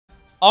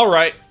All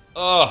right.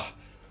 Ugh.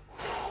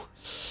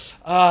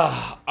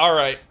 All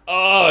right.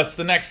 Oh, it's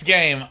the next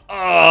game.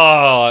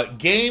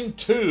 Game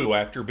 2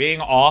 after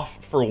being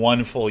off for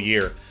 1 full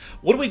year.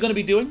 What are we going to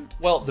be doing?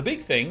 Well, the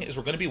big thing is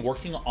we're going to be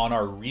working on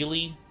our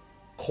really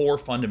core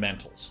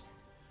fundamentals.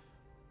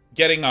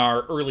 Getting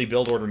our early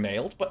build order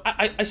nailed, but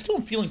I still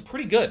am feeling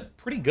pretty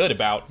good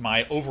about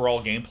my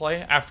overall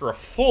gameplay after a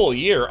full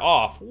year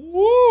off.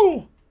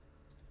 Woo!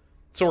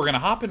 So we're going to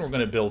hop in, we're going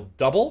to build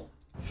double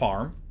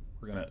farm.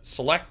 We're going to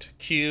select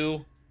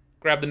Q,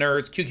 grab the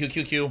nerds,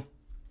 Q.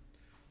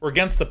 We're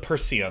against the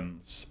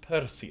Persians.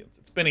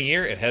 It's been a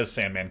year. It has,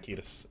 Sandman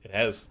Ketis. It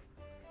has.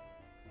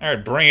 All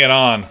right, bring it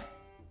on.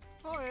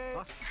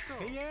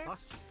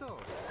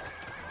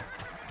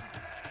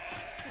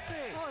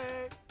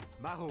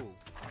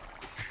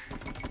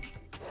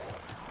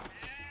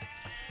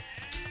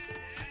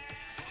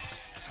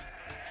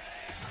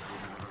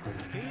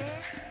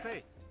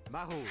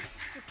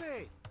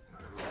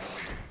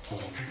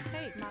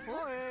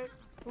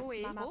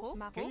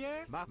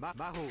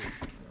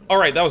 All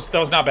right, that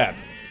was not bad.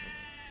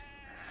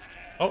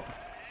 Oh.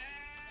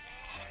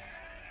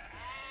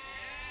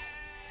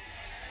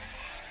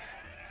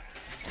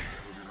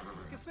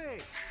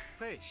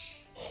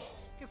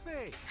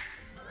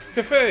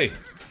 Cafe.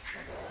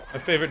 My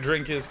favorite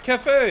drink is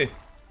cafe.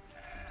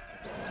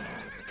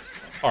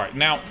 All right,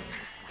 now.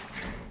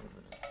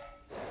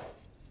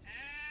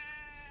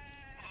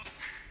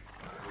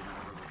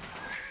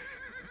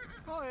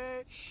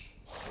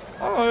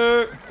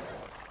 All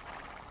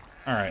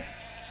right.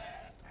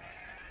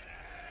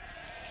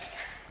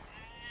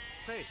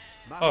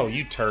 Oh,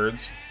 you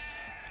turds.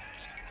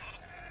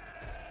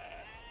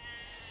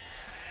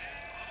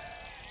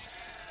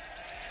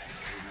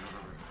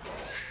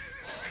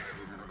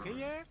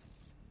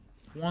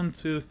 One,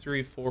 two,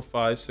 three, four,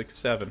 five, six,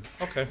 seven.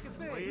 Okay.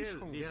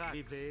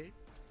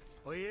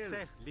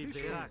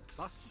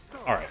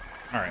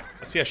 Alright.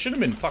 See, I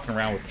shouldn't have been fucking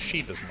around with the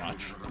sheep as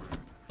much.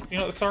 You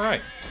know, that's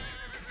alright.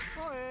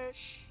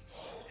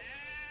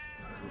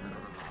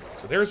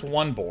 So there's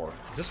one boar.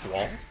 Is this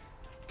walled?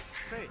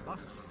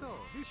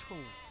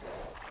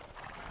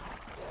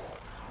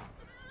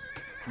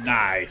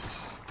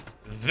 Nice.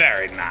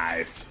 Very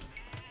nice.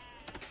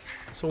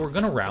 So we're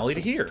gonna rally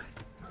to here.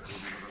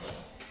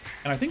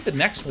 And I think the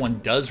next one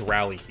does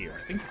rally here.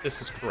 I think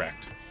this is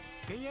correct.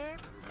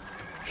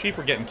 Sheep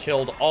are getting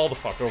killed all the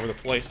fuck over the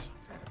place.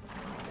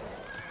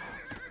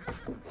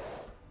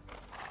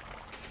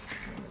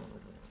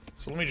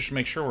 So let me just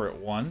make sure we're at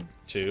 1,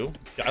 2.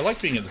 Yeah, I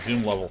like being at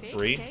zoom level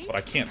 3, but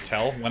I can't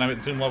tell when I'm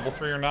at zoom level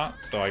 3 or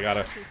not, so I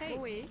gotta...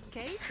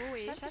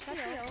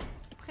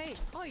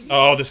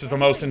 Oh, this is the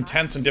most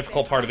intense and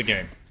difficult part of the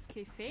game.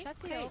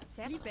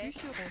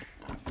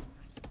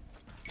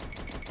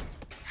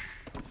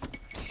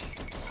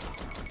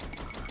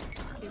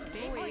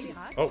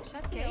 Oh.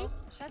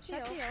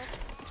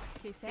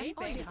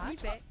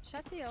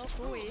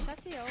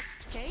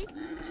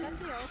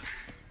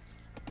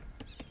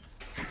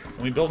 So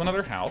let me build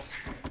another house.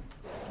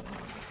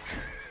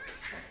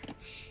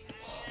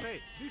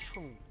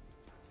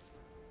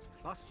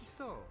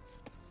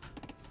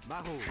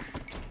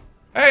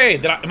 Hey,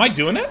 am I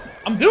doing it?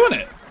 I'm doing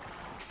it!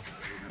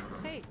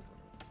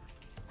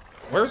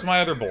 Where's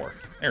my other boar?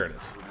 There it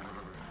is.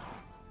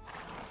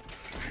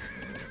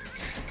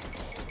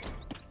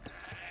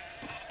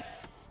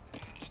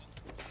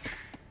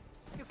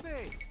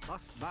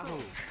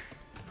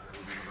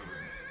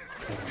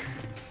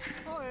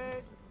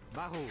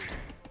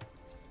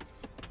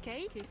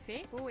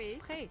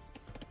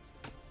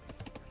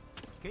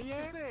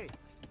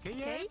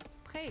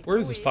 Where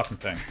is this fucking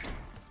thing?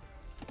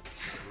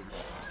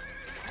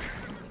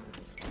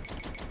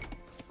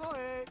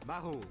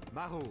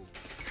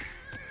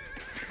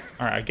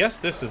 Alright, I guess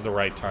this is the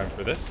right time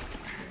for this.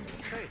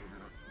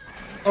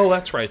 Oh,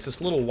 that's right. It's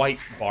this little white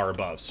bar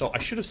above. So I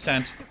should have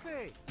sent,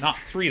 not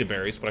 3 to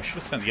berries, but I should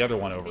have sent the other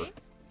one over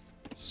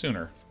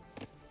sooner.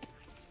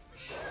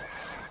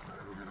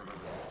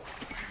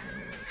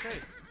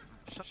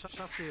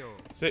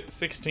 Si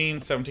 16,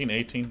 17,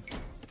 18.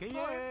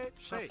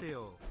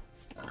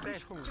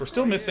 So we're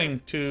still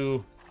missing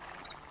 2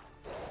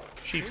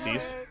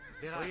 sheepsies.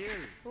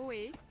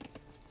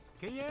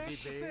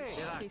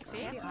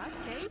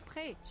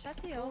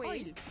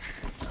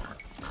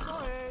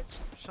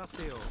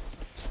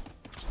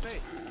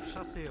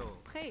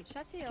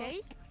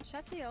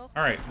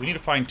 Alright, we need to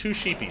find 2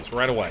 sheepies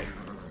right away.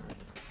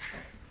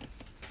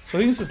 So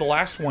I think this is the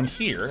last one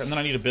here, and then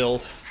I need to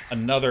build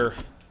another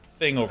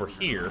thing over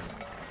here.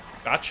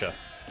 Gotcha.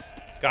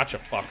 Gotcha,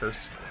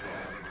 fuckers.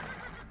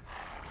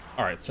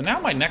 Alright, so now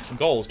my next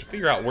goal is to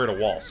figure out where to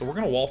wall. So we're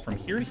going to wall from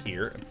here to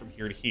here, and from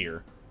here to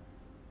here.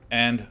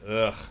 And,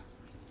 ugh.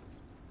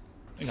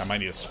 I think I might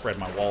need to spread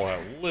my wall out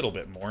a little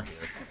bit more here.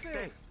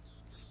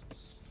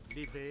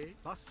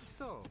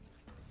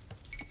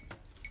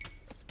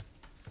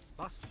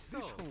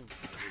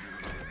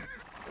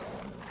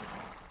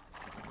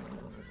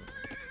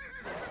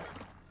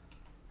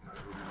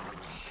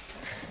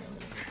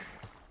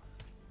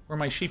 Where are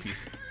my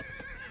sheepies?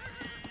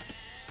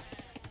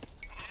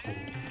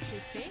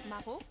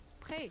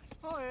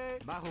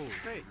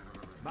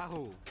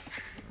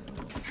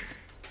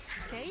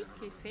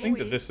 I think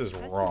that this is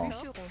wrong.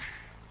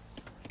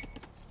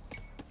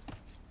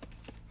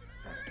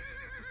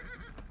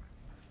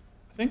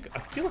 I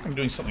feel like I'm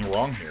doing something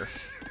wrong here.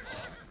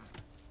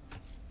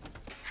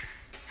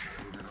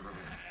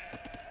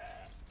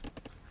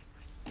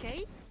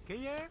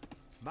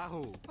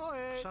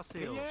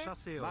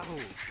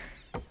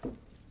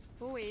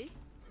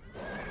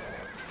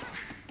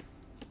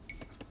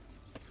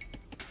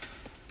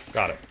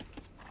 Got it.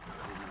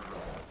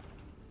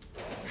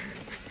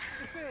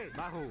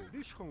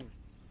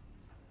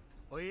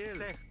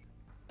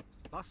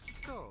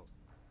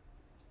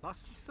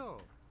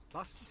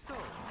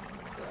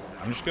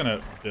 I'm just gonna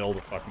build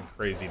a fucking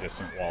crazy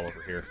distant wall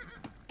over here.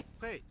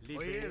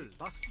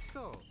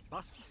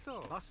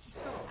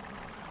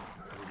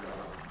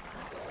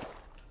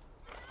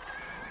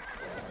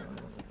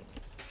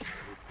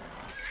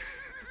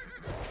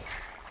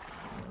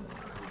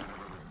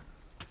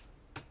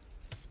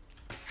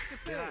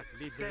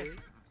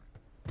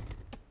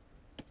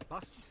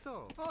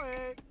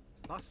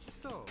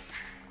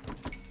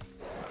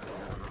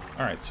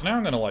 Alright, so now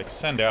I'm gonna, like,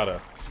 send out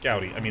a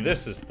scouty. I mean,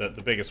 this is the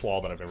biggest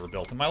wall that I've ever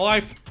built in my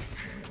life.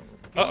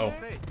 Uh-oh.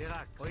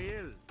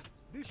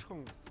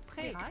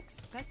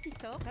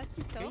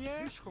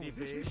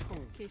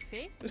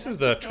 This is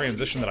the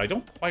transition that I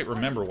don't quite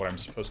remember what I'm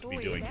supposed to be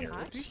doing here.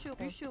 Oops.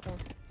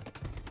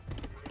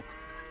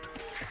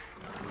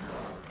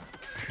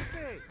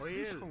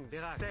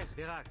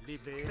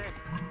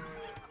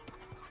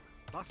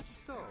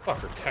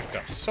 Fucker teched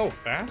up so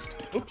fast.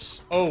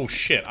 Oops. Oh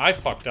shit, I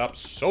fucked up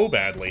so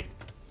badly.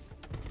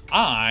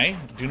 I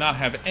do not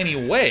have any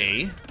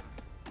way...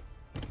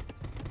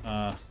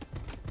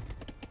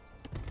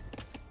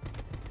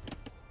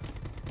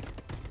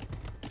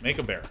 make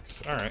a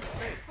barracks. Alright.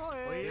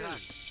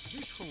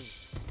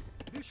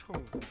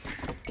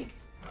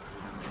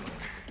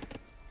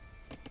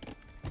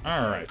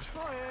 Alright.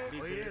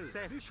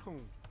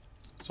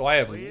 So I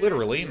have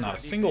literally not a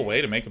single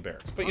way to make a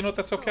barracks. But you know what,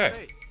 that's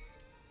okay.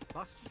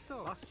 As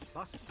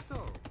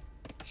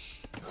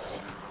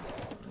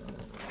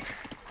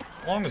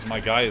long as my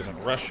guy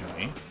isn't rushing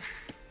me.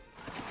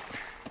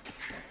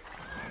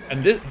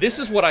 And this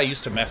is what I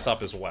used to mess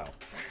up as well.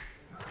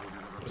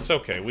 It's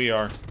okay, we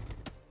are...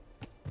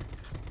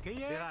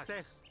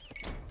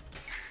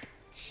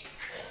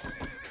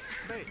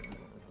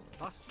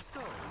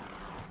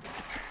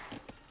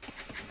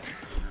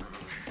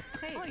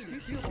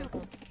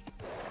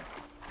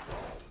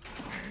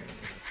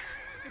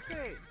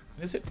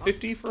 Is it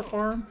 50 for a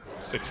farm?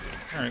 60.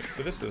 Alright,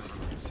 so this is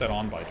set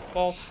on by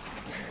default.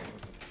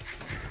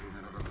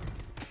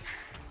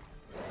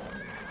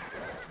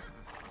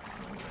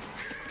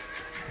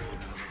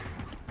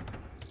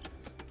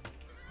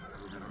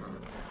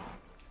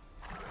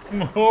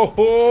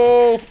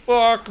 Oh,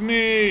 fuck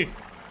me!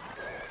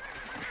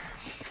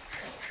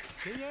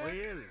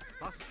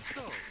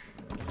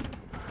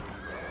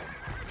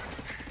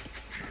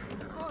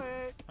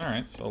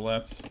 Alright, so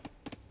let's...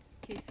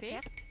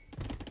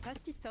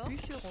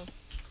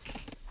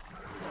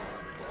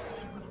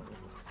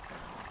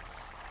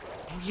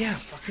 Oh yeah,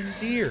 fucking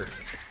deer.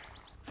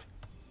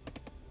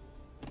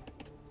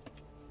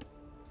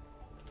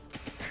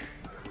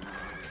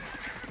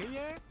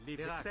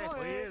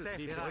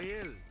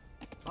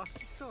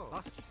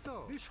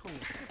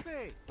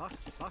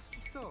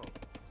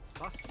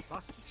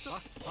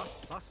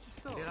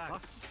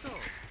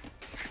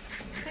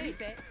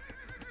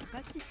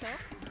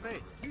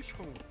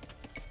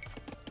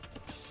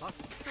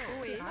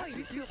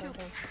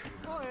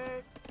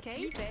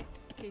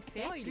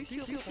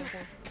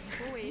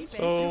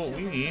 So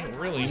we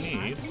really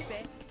need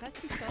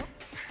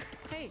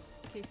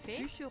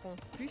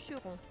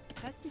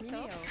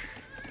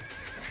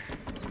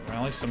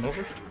rally some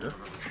over here.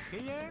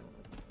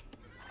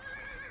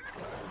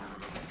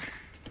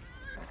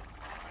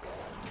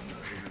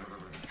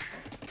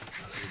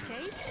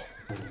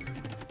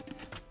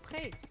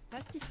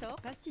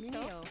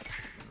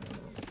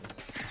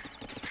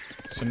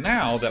 So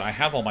now that I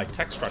have all my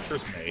tech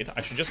structures made,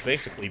 I should just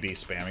basically be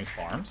spamming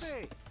farms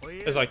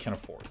as I can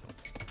afford.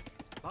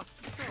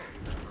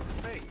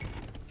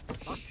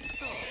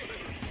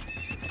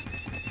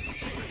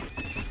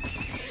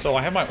 So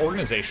I have my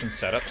organization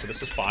set up, so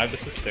this is 5,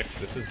 this is 6,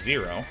 this is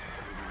 0.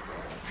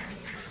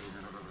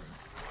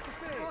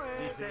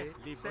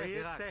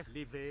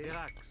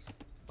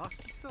 I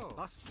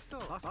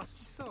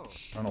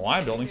don't know why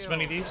I'm building so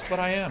many of these, but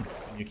I am.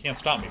 And you can't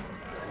stop me from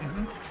that.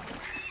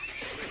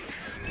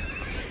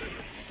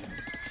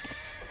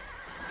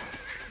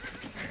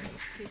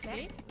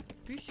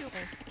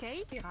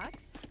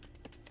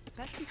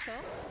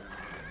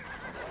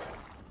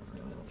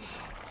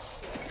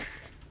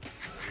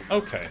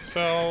 Okay,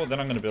 so then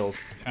I'm going to build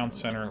a town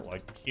center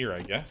like here, I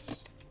guess.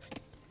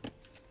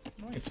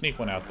 I can sneak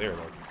one out there,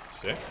 that'd be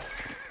sick.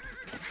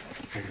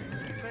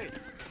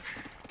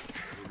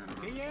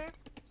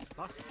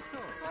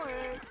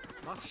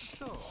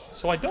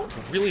 So I don't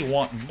really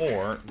want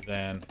more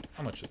than...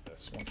 How much is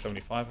this?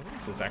 175? I think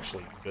this is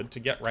actually good to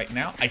get right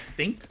now. I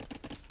think.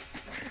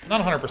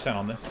 Not 100%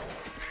 on this.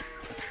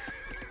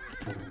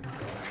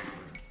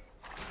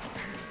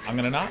 I'm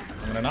gonna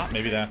not.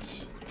 Maybe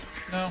that's...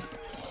 No.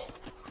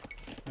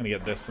 I'm gonna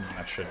get this, and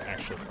that should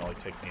actually probably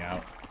take me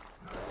out.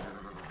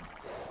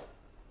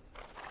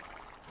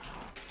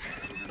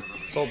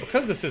 So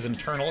because this is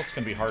internal, it's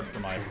gonna be hard for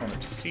my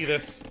opponent to see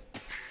this.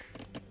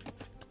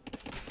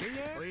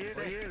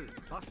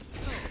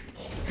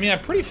 I mean, I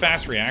have pretty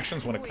fast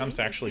reactions when it comes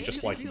to actually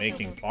just, like,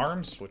 making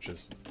farms, which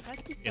is,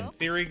 in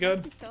theory,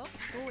 good. So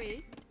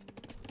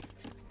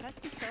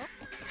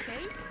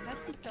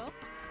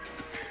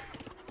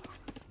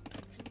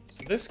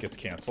this gets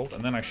canceled,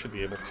 and then I should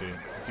be able to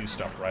do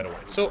stuff right away.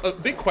 So a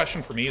big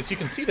question for me is, you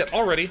can see that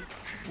already,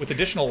 with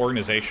additional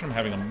organization, I'm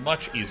having a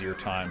much easier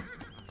time.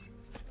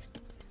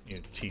 You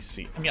know,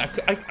 TC. I mean,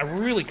 I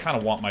really kind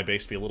of want my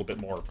base to be a little bit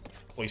more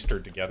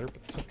cloistered together,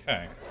 but it's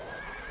okay.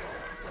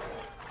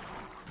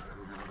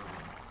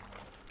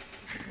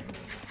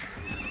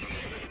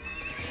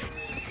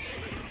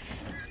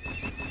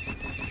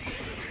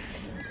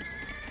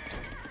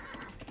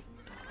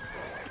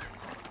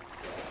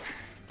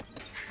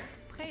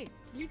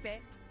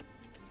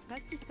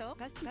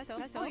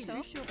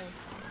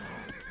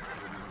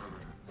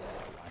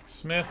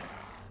 Blacksmith.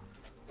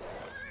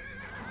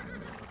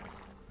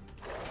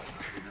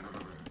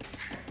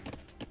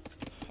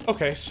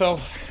 Okay, so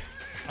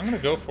I'm gonna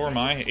go for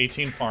my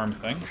 18 farm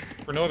thing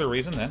for no other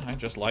reason than I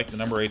just like the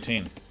number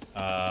 18.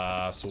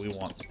 So we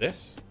want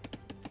this.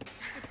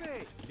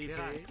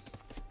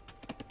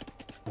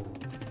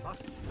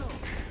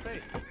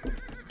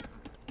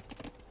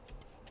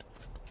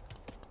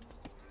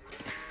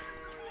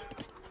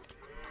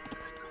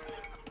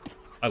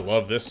 I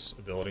love this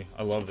ability.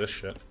 I love this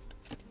shit.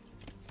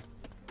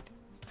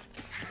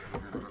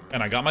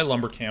 And I got my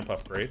lumber camp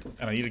upgrade,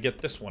 and I need to get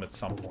this one at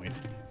some point.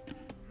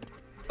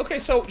 Okay,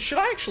 so should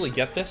I actually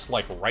get this,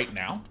 like, right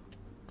now?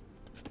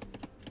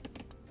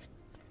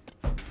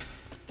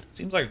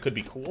 Seems like it could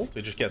be cool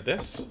to just get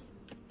this,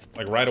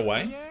 like, right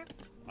away.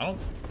 I don't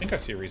think I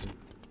see a reason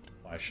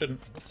why I shouldn't.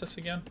 What's this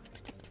again?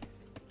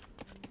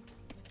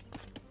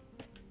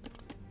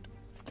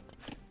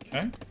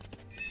 Okay.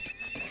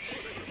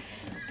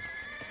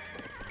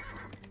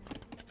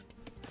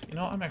 You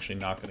know, I'm actually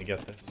not going to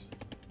get this.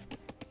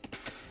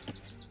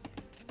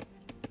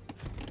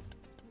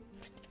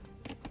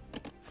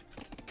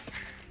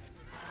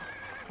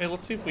 Okay,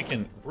 let's see if we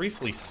can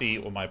briefly see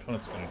what my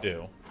opponent's going to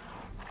do.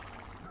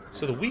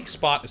 So the weak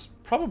spot is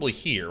probably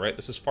here, right?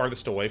 This is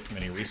farthest away from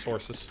any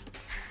resources.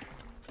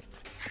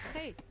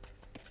 Hey.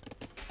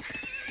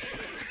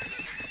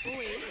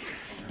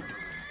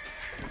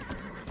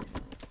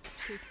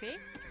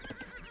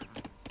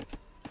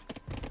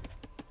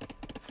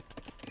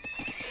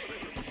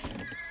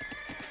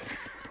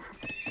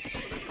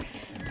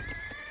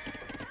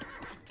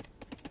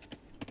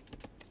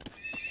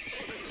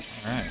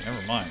 Alright,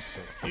 never mind. So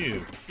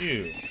Q,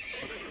 Q,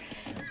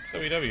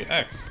 W,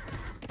 X.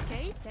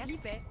 Okay,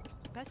 libé.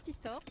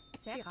 Pastissor,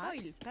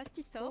 Serrax,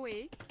 Pastissor,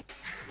 oui.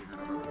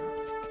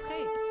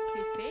 Prêt,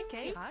 Café,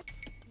 Cairax,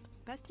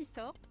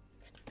 Pastissor,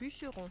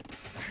 Bûcheron.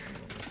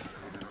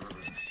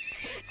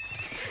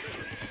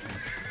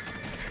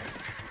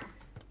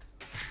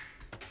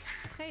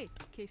 Prêt,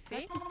 Café,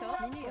 Pastissor,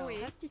 Minéo,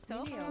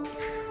 Pastissor, Minéo.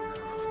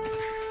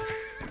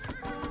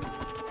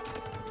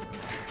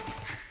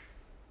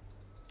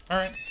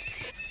 Alright.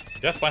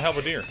 Death by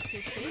halberdier.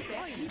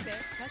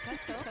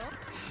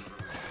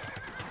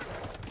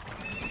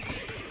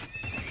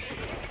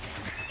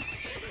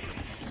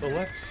 So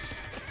let's...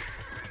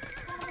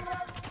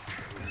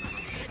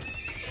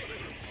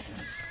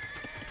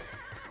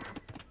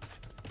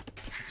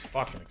 It's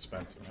fucking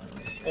expensive, man.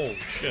 Holy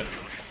shit.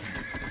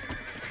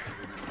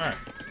 Alright.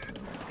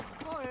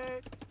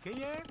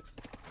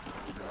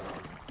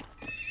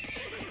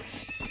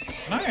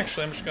 And I'm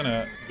just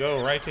gonna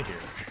go right to here.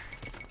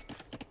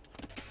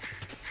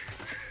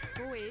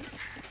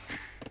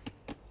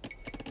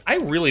 I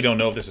really don't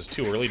know if this is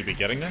too early to be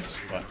getting this,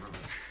 but...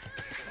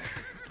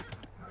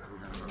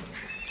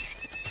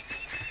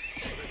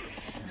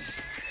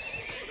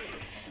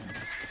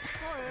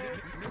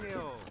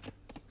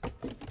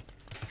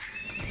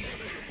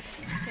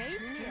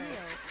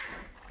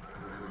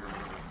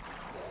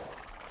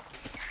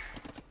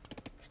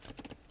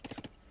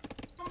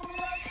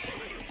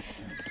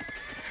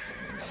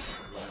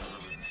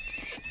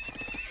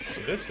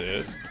 So this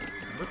is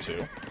number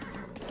 2.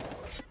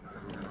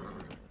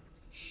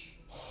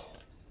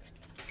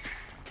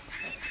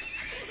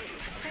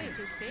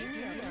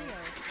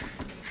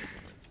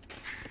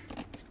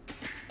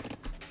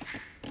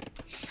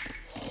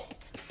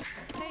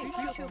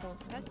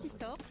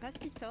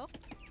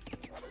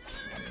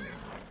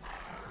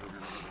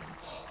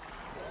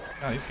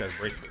 God, these guys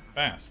break through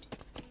fast.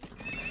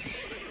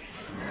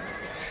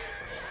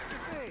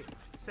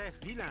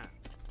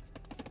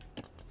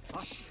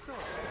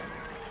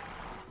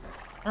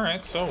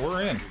 Alright, so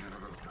we're in.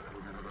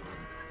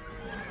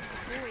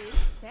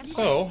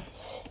 So,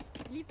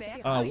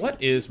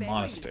 What is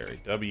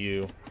monastery?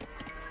 W.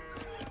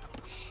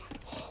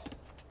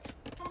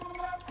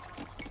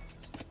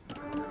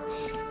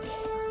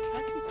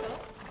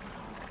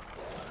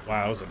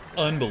 Wow, that was an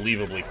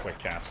unbelievably quick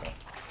castle.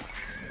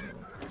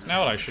 So now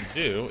what I should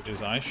do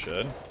is I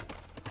should...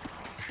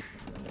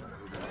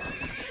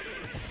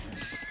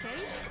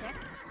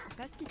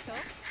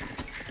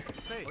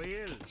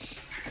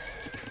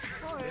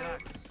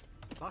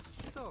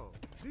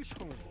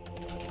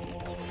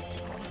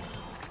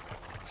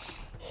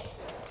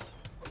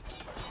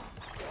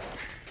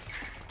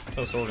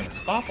 So we're going to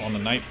stop on the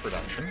night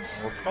production.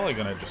 We're probably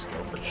going to just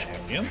go for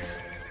champions.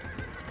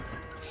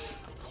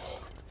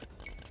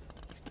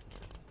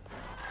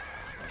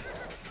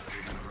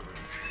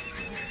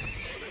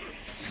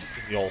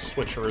 The old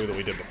switcheroo that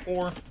we did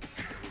before.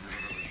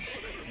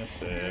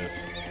 This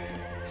is...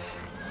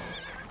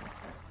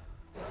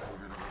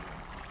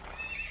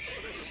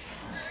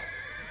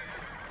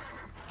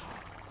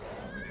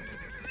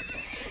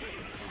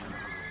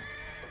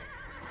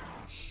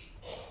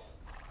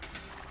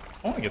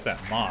 I want to get that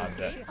mod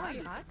that...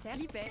 I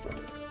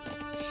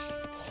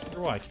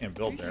wonder why I can't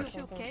build there.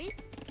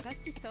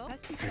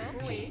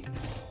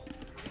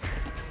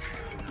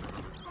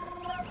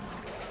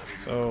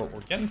 So,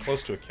 we're getting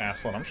close to a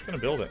castle, and I'm just going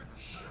to build it.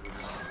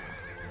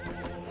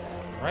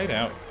 Right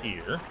out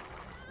here.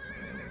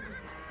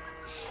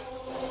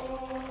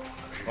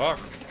 Fuck.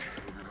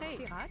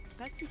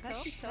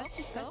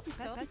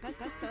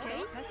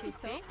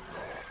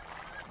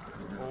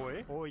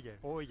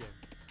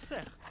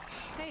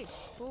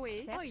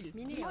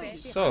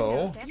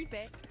 So...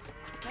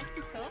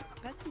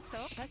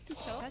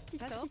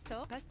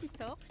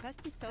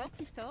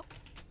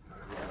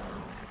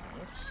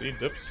 Oopsie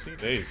dipsy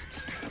daisies.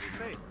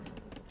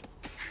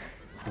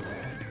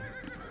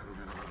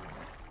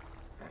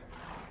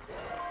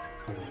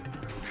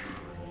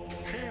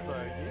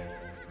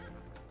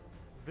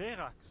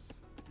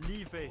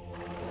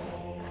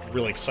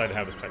 Really excited to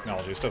have this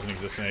technology. This doesn't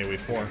exist in AoE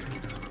 4.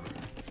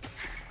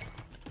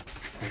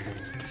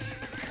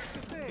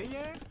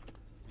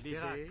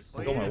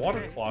 I'll build my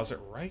water closet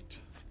right.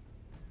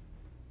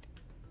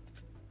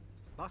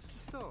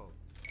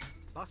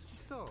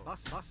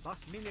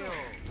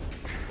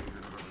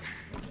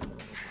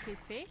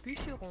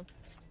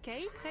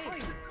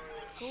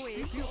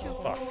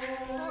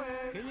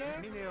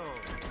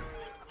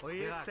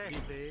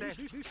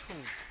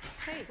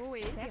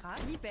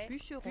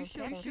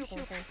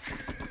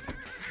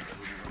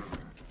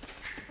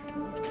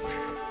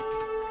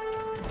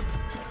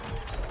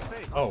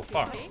 Oh,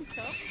 fuck.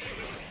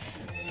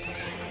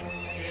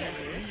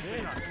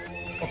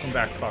 Welcome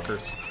back,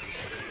 fuckers.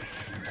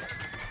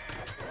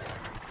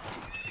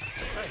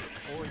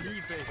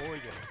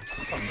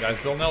 Fucking guys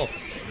building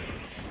elephants.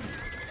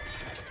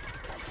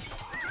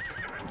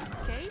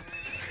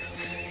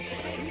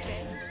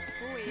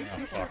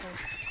 Oh, fuck.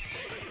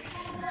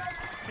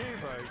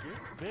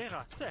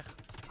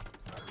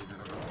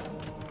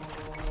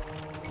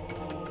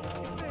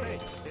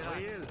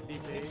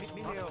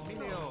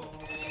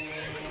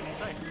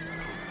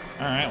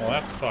 Alright, well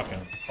that's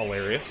fucking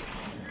hilarious.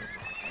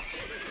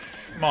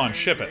 Come on,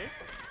 ship it.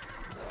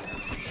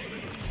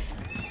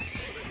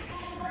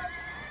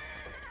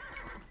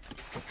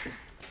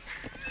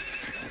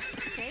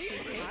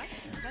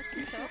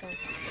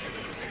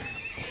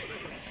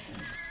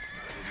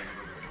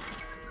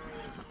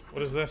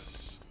 What is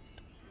this?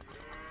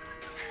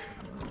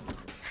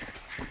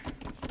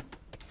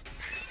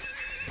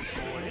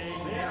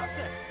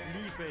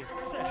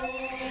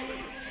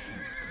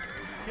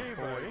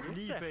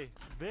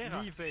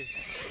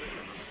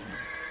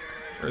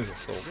 Where is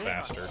this little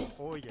bastard?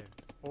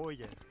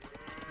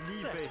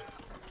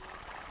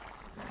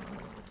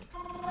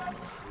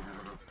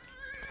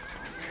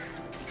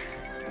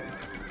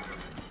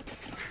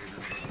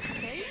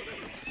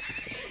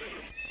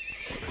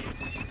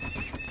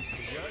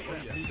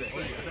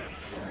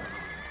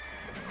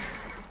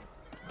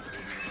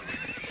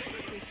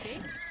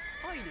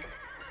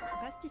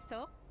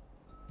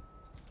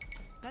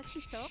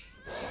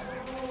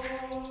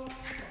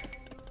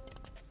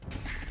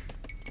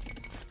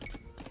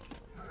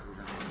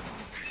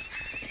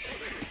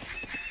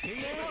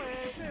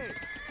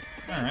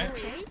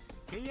 Alright.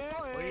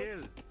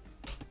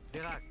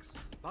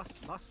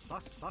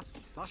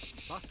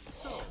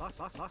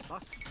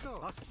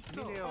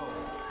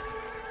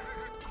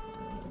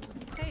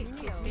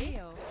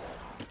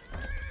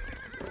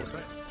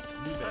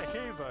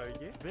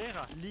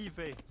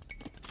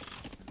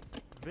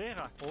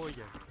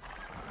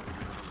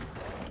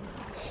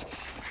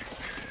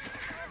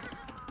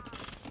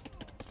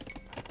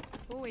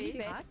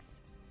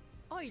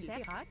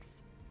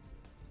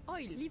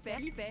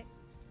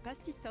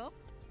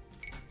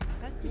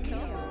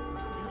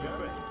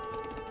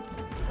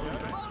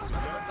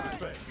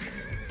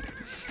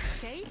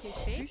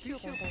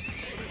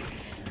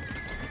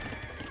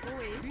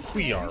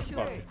 We are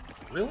fucking...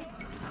 Really?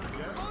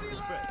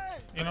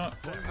 You know what?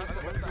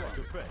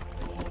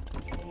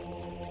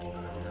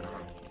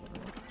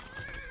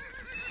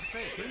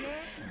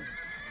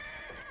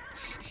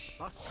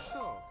 Oh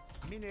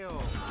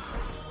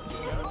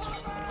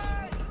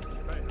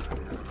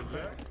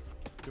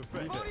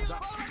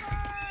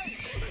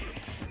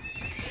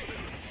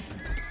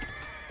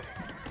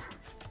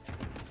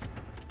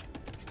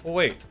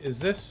wait,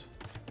 is this?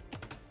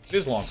 It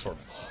is longswordman.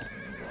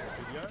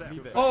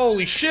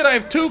 Holy shit, I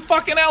have 2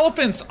 fucking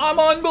elephants! I'm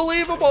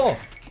unbelievable!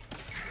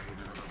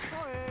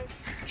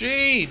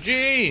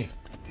 G!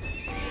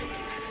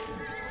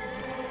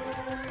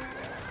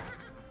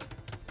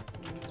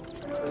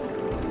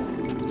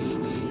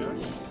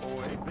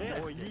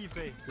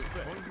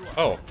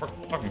 Oh,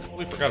 fucking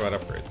completely forgot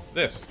about upgrades.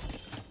 This.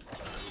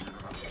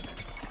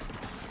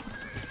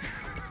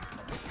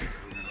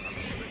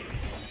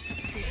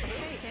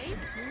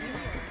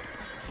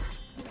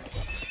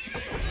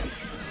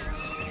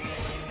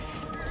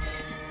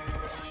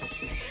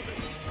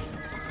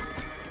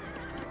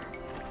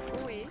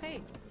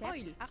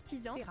 Oil,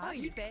 artisan, oil,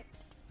 paix,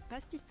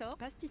 pastisseur.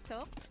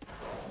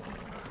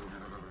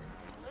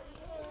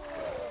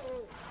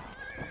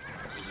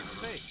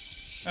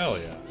 Hell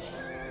yeah.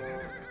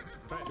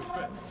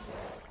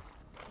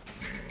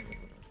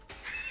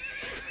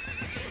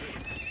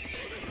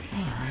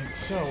 Alright,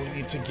 so we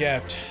need to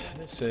get...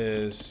 This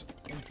is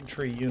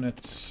infantry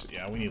units.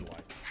 Yeah, we need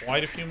like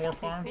quite a few more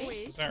farms.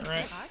 Is that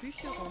right?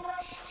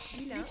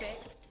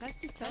 I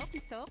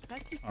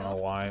don't know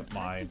why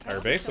my entire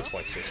base looks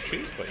like Swiss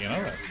cheese, but you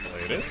know, that's the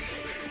way it is.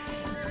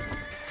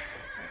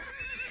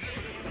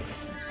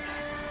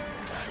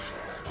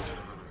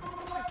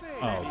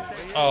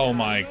 Oh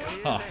my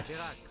god.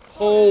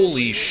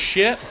 Holy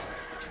shit.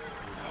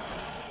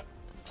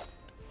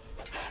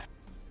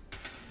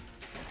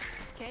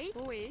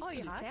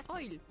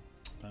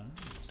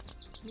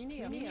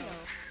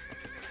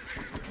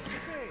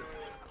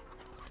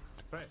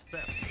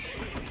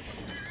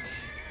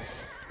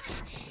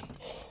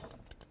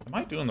 Am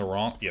I doing the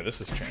wrong? Yeah,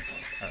 this is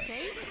changing. Alright.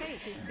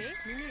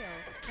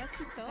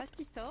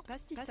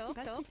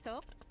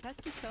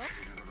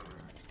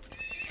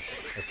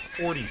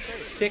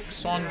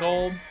 46 on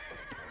gold.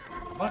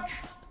 Much.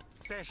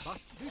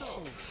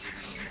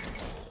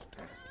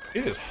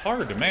 It is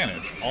hard to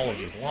manage all of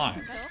these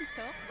lines.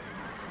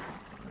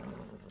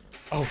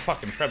 Oh,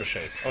 fucking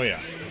trebuchets. Oh, yeah.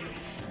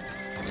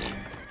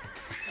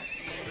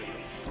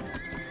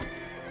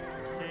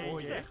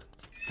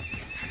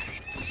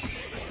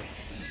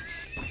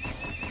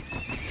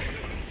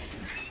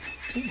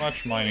 Too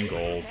much mining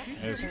gold,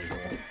 as usual.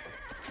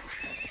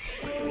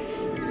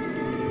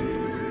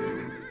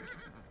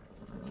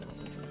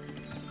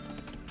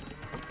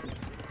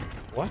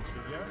 What?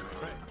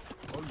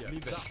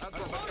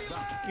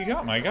 You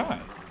got my guy.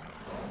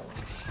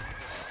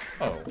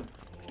 Oh.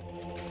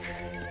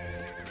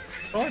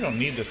 Well, I don't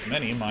need this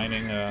many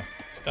mining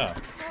stuff.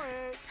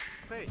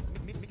 You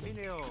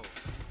know,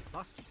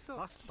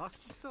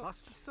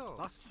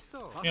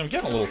 I'm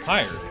getting a little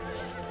tired.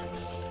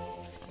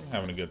 I'm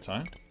having a good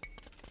time.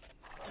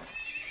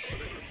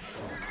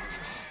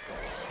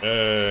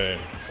 Hey,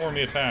 form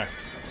the attack.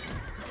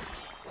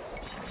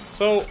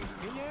 So,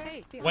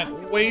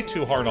 went way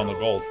too hard on the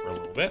gold for a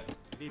little bit.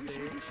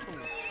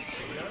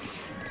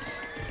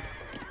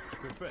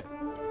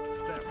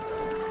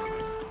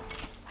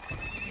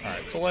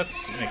 Alright, so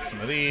let's make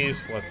some of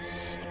these.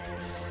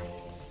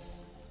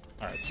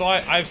 Alright, so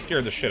I've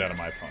scared the shit out of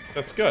my opponent.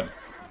 That's good.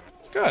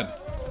 It's good.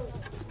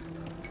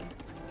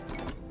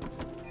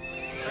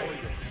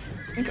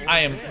 I think I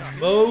am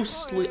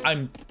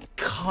I'm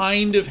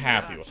kind of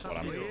happy with what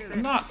I'm doing.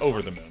 I'm not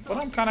over the moon, but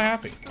I'm kind of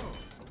happy.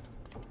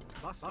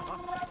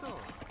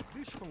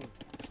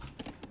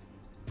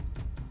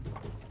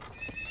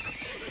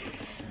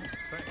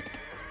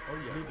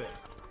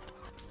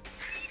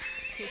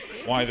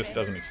 Why this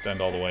doesn't extend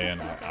all the way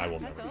in, I will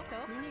never know.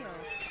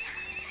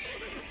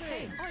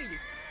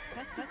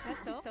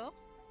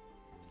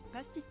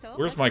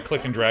 Where's my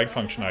click and drag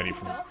functionality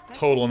from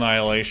Total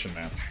Annihilation,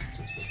 man?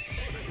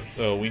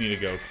 So we need to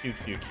go Q,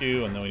 Q,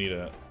 Q, and then we need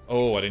to...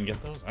 Oh, I didn't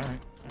get those?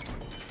 Alright.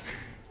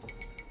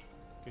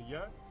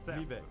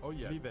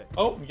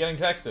 Oh, I'm getting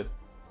texted.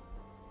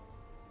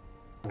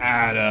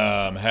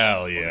 Adam,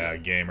 hell yeah,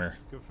 gamer.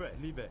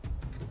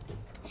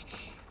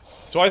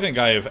 So I think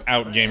I have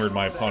out-gamered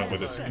my opponent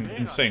with this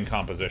insane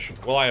composition.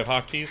 Will I have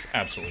hotkeys?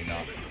 Absolutely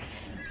not.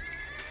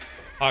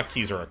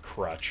 Hotkeys are a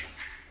crutch.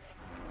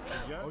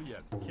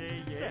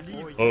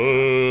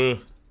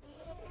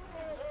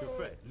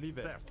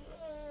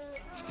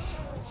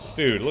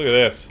 Dude, look at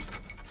this.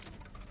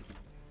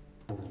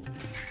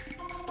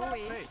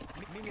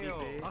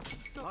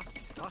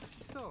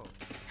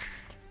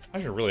 I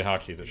should really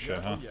hotkey this shit,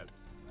 huh?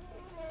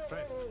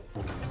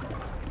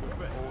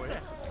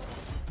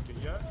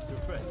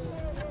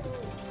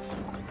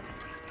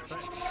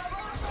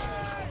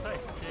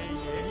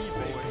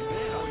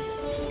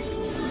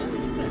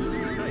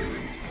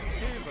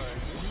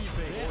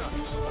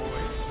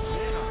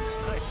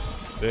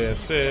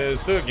 This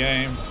is the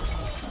game.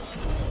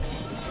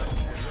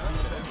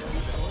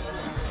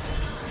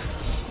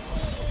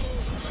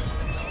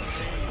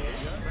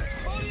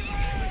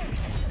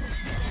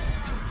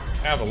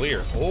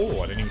 Cavalier.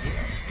 Oh, I didn't even do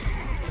that.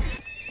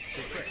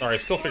 Sorry,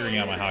 still figuring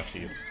out my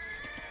hotkeys.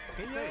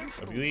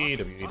 WE, WE,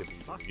 WE,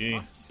 WE.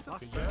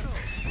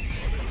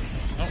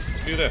 Oh,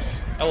 let's do this.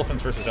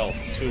 Elephants versus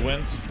elephants. Who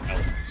wins?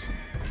 Elephants.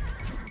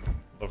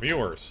 The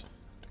viewers.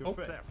 Oh,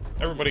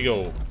 everybody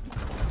go.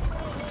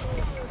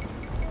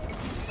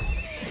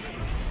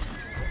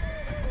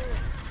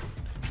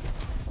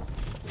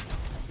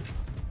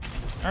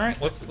 All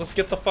right, let's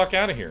get the fuck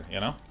out of here, you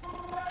know?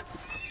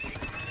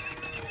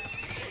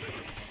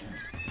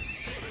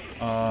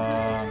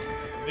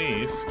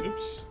 These,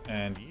 oops,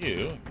 and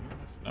you,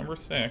 number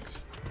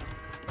 6.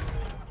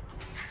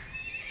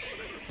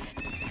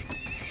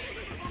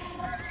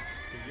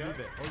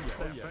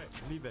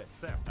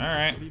 All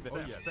right.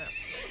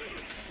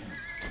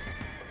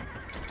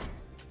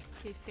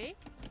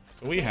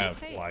 So we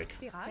have, like,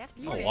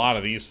 a lot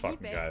of these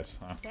fucking guys,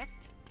 huh?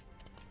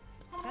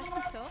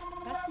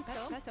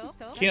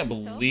 Can't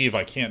believe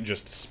I can't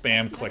just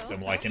spam click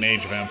them like in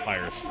Age of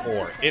Empires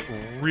 4. It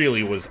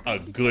really was a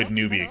good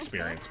newbie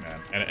experience,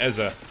 man. And as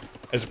a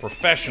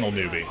professional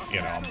newbie, you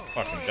know, I'm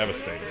fucking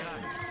devastated.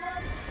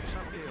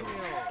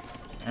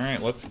 All right,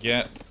 let's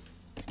get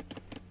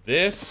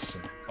this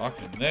and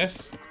fucking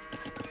this.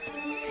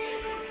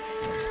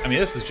 I mean,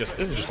 this is just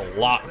a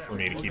lot for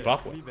me to keep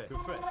up with.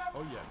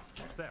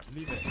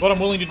 But I'm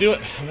willing to do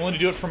it. I'm willing to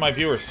do it for my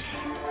viewers.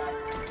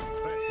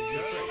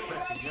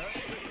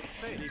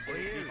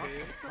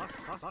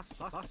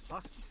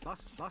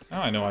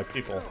 Now I know why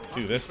people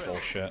do this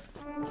bullshit.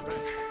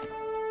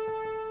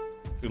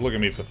 Dude, look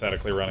at me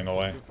pathetically running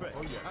away.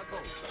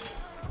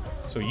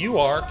 So you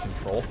are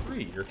Control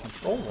 3. You're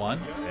Control 1.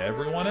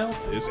 Everyone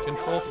else is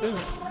Control 2.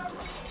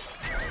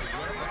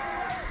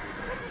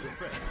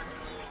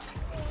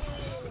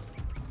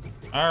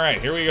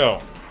 Alright, here we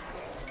go.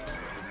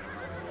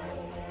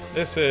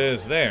 This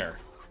is there.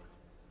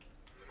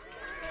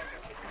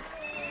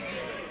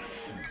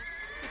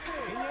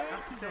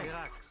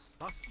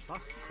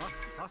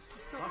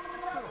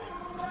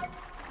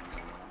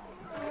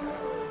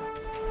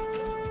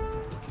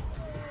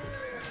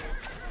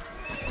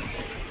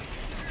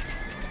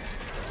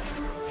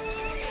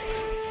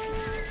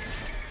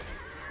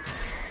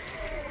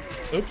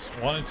 Oops,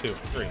 1 and 2,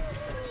 3.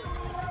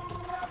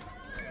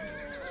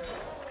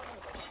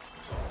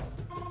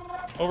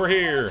 Over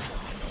here.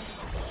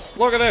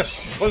 Look at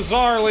this.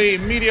 Bizarrely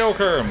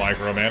mediocre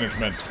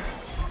micromanagement.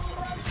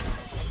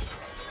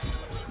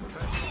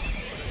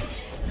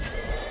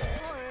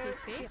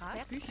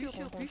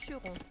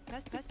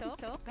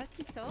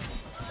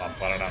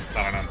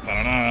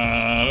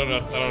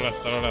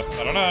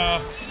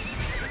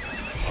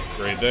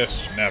 Upgrade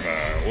this. Never.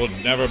 We'll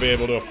never be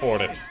able to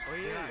afford it.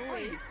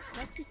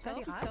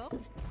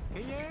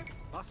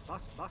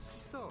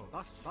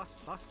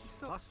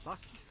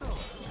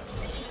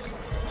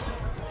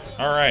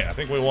 Alright, I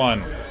think we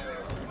won.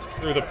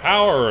 Through the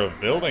power of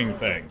building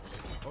things.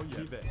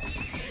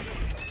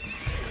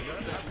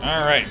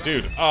 Alright,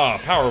 dude.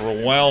 Power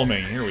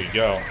overwhelming. Here we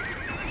go.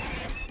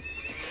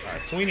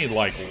 Alright, so we need,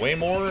 like, way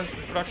more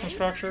production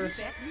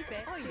structures.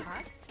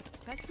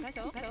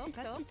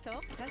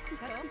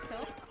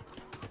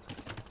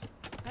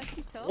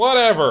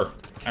 Whatever.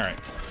 Alright.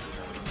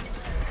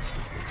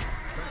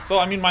 So,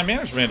 I mean, my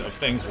management of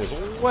things was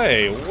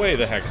way, way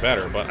the heck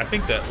better, but I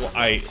think that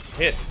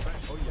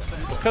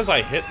because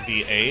I hit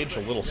the age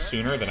a little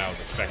sooner than I was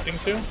expecting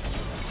to,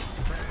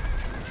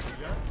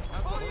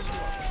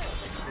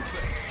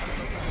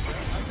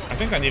 I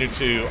think I needed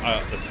to,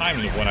 the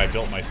timing of when I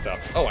built my stuff.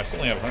 Oh, I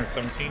still only have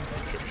 117.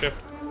 Shift.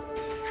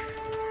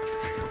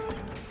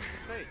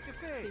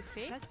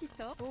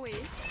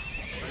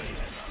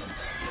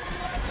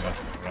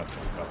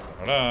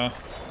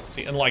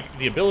 See, and like,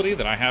 the ability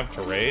that I have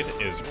to raid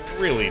is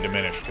really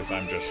diminished because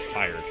I'm just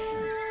tired.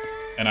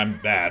 And I'm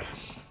bad.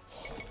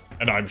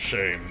 And I'm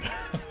shamed.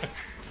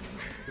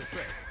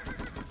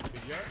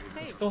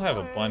 I still have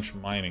a bunch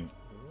mining.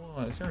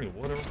 What? Is there any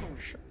wood over here?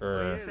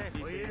 Sure.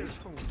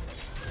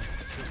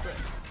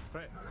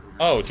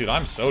 Oh, dude,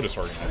 I'm so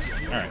disorganized.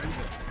 Alright.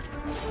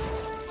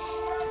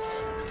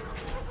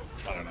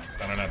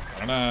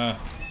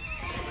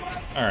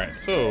 Alright,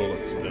 so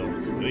let's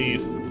build some of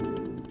these.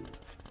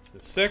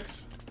 This is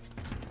 6.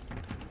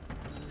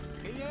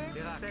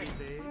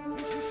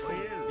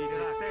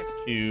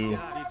 Q.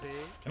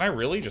 Can I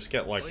really just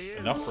get, like,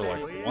 enough for,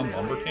 like, one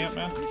lumber camp,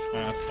 man?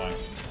 That's fine.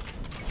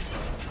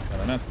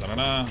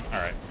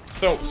 Alright.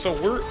 So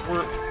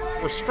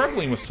we're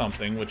struggling with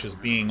something which is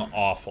being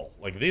awful.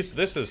 Like,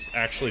 this is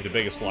actually the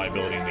biggest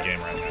liability in the game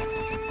right now.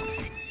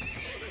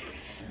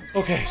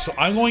 Okay, so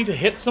I'm going to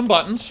hit some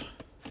buttons.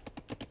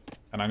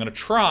 And I'm going to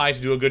try to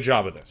do a good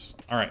job of this.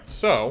 Alright,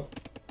 so...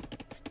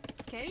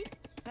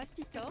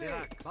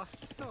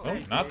 Oh,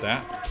 not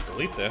that. Let's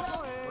delete this.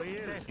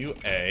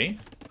 QA.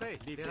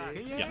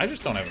 Yeah, I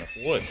just don't have enough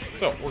wood.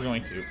 So, we're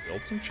going to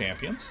build some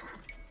champions.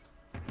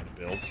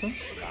 Build some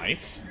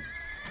knights.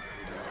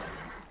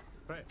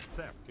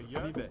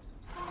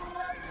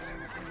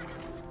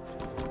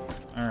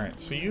 Alright,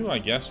 so you, I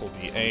guess, will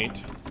be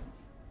 8.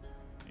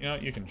 You know,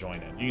 you can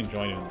join in. You can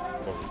join in the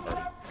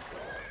party.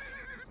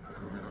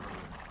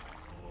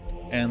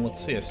 And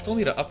let's see, I still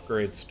need to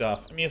upgrade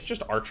stuff. I mean, it's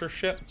just archer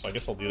shit, so I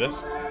guess I'll do this.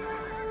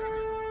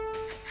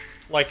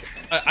 Like,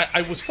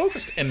 I was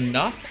focused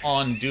enough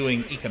on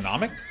doing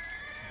economic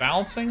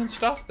balancing and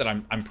stuff that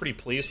I'm pretty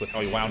pleased with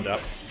how he wound up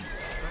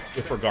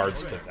with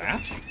regards to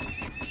that.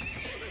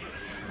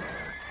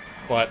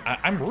 But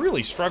I'm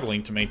really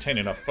struggling to maintain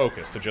enough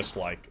focus to just,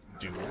 like,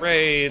 do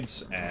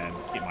raids and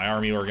keep my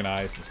army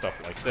organized and stuff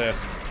like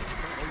this.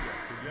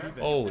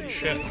 Holy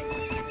shit.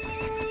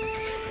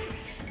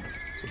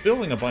 So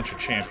building a bunch of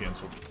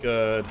champions will be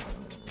good.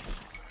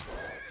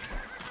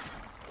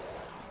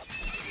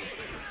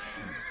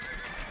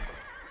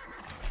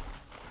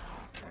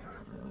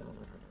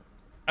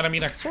 And I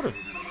mean, I sort of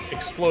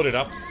exploded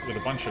up with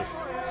a bunch of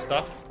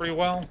stuff pretty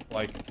well.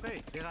 Like,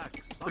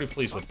 pretty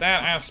pleased with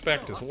that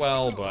aspect as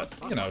well, but,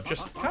 you know,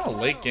 just kind of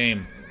late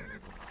game,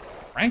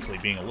 frankly,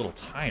 being a little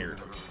tired.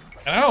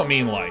 And I don't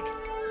mean like,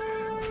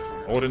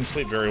 oh, I didn't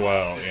sleep very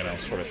well, you know,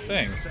 sort of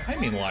things. I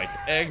mean like,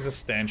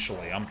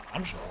 existentially, I'm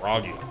just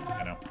groggy, you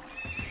know.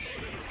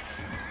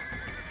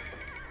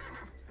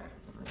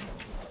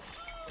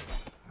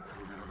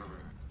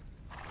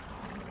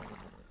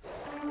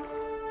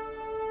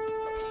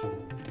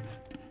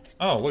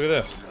 Oh, look at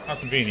this. How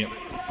convenient.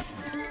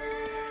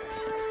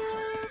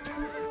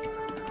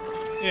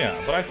 Yeah,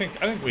 but I think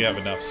we have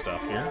enough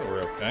stuff here.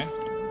 We're okay.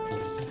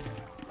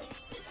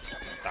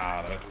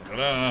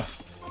 Da-da-da-da.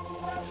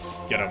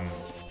 Get him.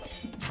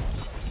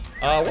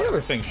 What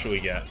other things should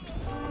we get? Is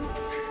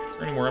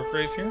there any more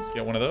upgrades here? Let's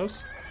get one of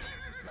those.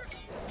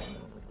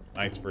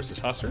 Knights versus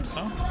hussars,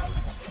 huh?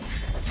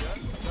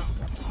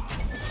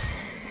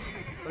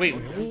 Wait,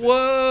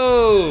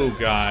 whoa,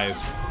 guys.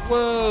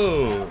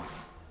 Whoa.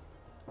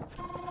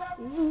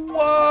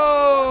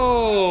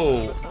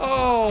 Whoa!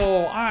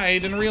 Oh, I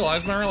didn't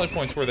realize my rally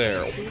points were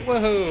there.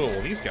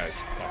 Whoa! These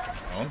guys fucking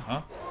own,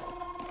 huh?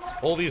 Let's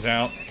pull these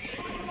out.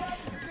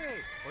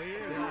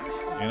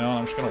 You know,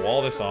 I'm just gonna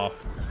wall this off.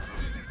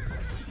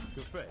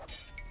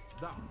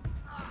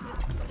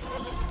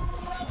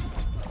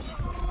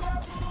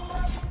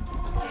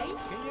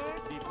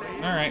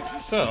 Alright,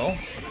 so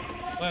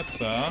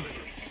let's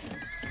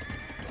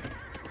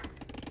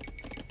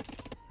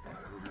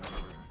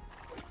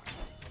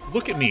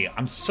look at me,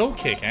 I'm so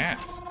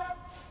kick-ass.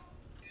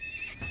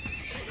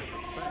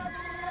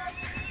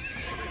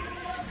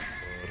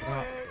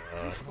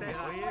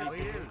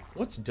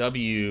 What's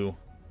W?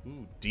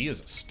 Ooh, D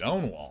is a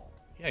stone wall.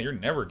 Yeah, you're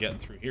never getting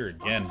through here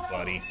again,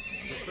 buddy.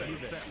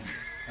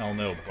 Hell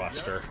no,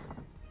 Buster.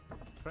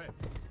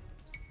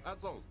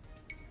 Just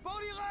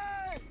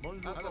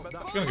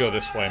gonna go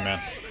this way, man.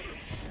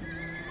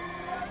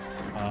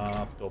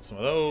 Let's build some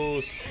of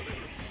those.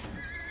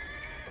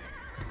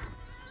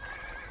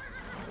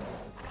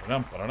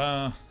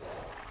 Ba-da-da.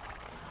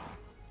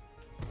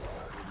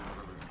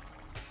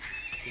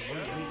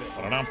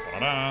 Ba-da-da,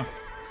 ba-da-da.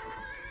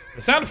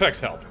 The sound effects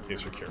help, in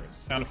case you're curious.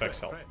 Sound effects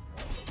help.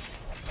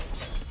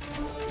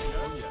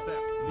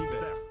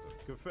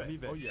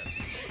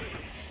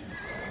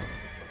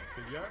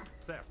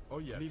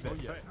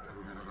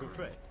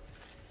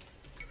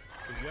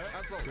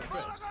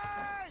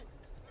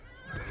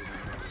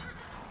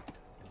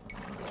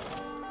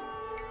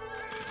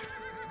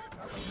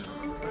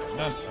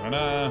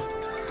 Da-da-da.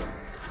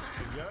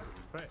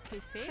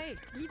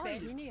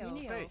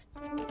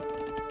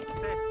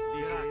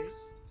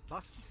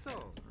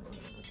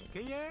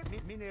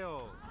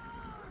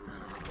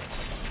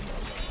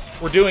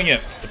 We're doing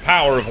it. The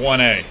power of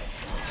 1A.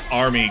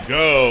 Army,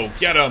 go!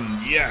 Get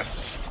him!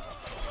 Yes!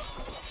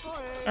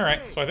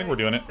 Alright, so I think we're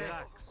doing it.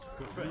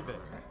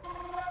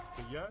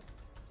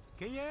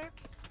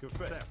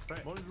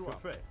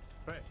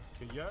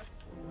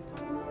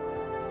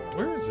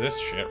 Where is this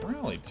shit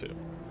rallied to?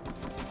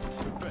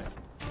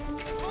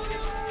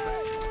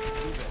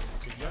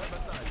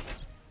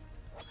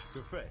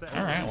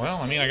 Alright,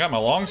 well, I mean, I got my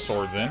long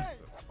swords in.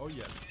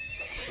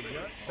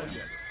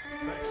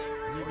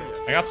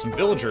 I got some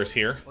villagers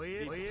here.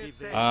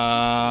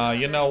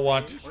 You know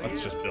what?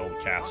 Let's just build a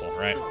castle,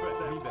 right?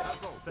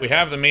 We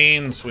have the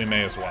means, we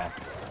may as well.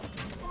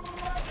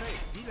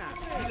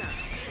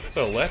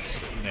 So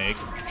let's make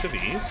a bunch of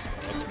these.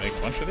 Let's make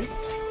a bunch of these.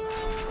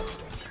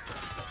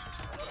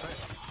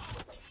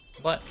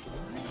 But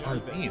are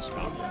these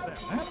not?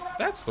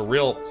 That's the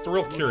real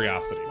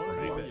curiosity for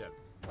me.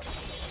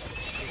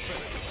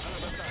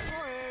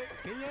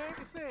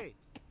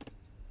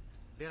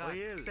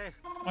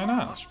 Why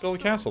not? Let's just build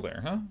a castle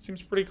there, huh?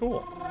 Seems pretty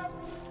cool.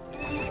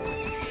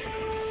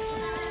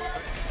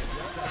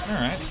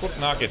 Alright, so let's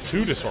not get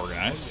too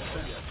disorganized.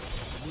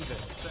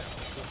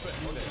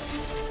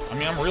 I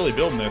mean, I'm really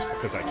building this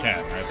because I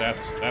can, right?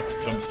 That's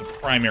the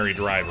primary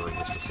driver of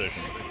this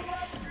decision.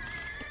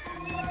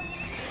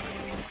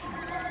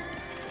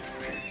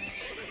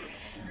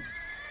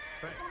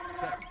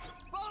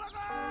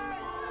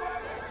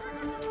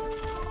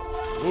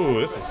 Ooh,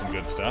 this is some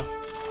good stuff.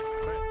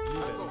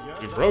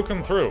 We've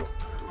broken through.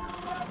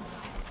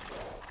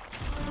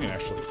 We can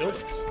actually build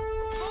this.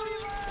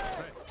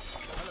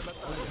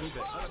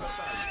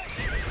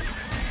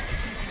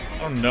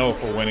 don't know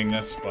if we're winning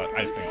this, but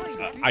I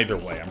think either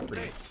way, I'm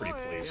pretty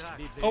pleased.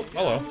 Oh,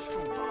 hello.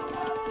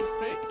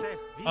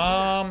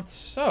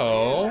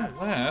 So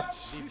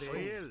let's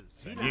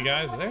send you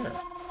guys there.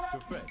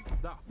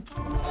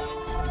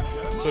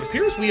 So it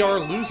appears we are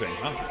losing,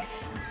 huh?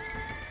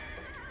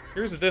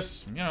 Here's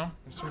this, you know,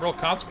 there's some real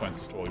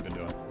consequences to what we've been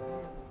doing.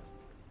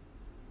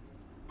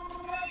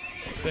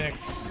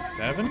 6,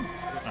 7?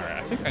 Alright,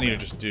 I think I need to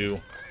just do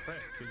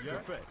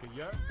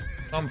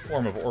some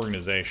form of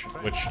organization,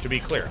 which, to be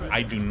clear,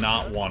 I do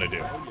not want to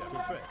do.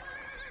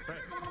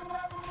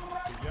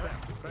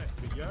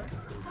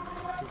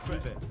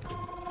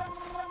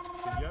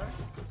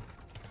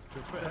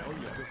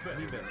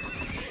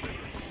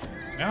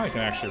 Now I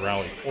can actually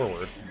rally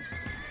forward.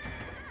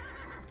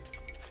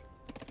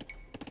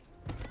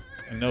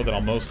 And know that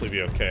I'll mostly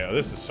be okay. Oh,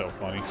 this is so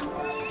funny.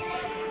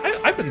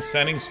 I've been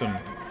sending some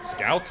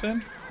scouts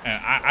in,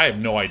 and I have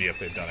no idea if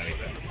they've done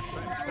anything.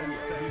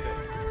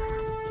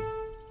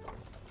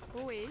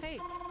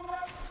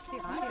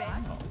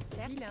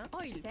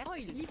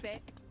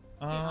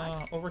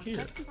 Over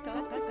here.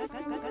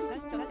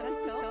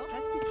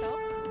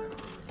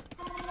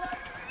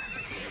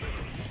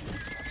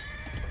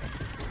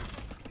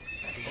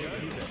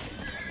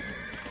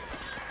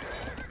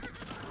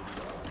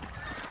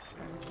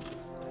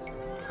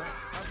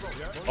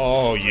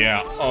 Oh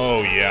yeah,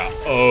 oh yeah,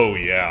 oh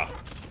yeah.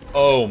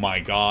 Oh my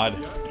god,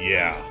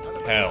 yeah.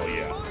 Hell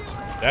yeah.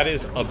 That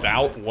is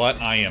about what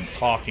I am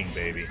talking,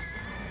 baby.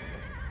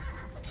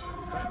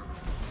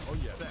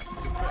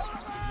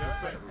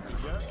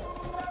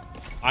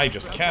 I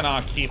just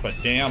cannot keep a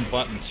damn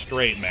button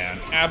straight, man.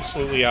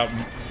 Absolutely out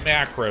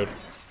macroed.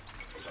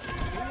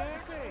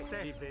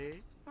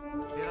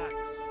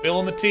 Fill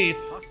in the teeth.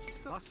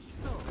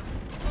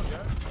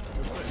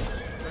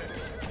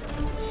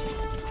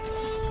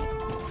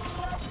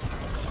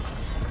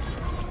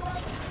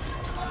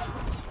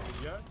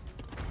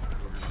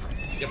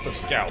 Get the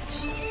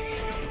scouts.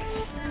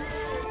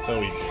 So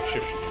we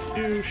shift,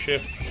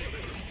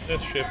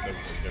 this shift,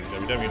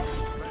 WWW.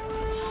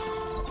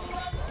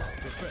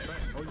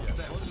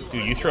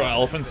 Dude, you throw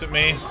elephants at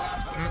me?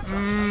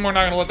 We're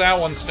not gonna let that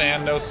one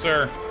stand, no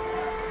sir.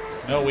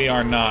 No, we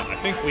are not. I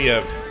think we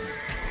have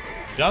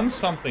done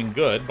something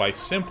good by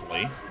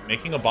simply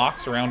making a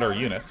box around our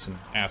units and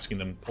asking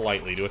them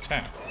politely to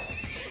attack.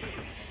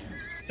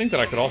 I think that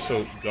I could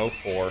also go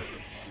for...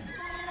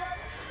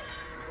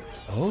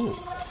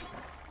 Oh.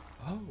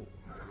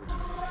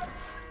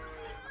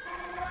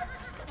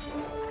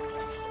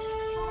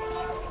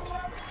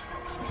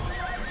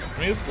 I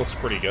mean, this looks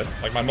pretty good.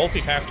 Like, my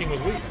multitasking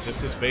was weak.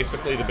 This is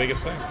basically the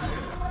biggest thing.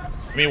 I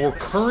mean, we're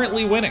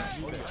currently winning.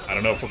 I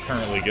don't know if we're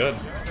currently good.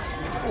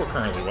 We're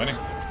currently winning.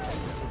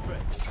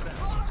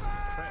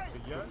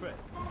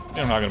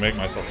 I'm not gonna make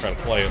myself try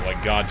to play it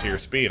like God tier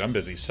speed. I'm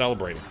busy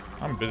celebrating.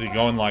 I'm busy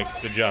going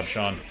like, good job,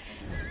 Sean.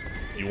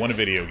 You won a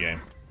video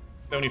game.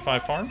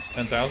 75 farms,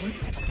 10,000.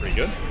 Pretty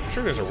good. I'm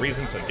sure there's a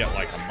reason to get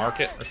like a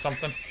market or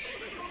something.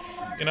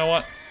 You know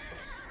what?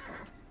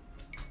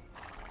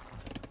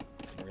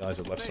 I realize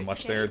I left so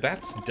much there.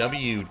 That's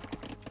W. No.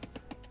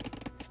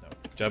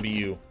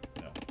 W.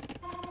 No.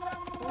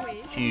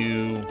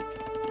 Q.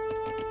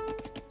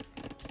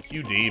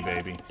 QD,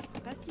 baby.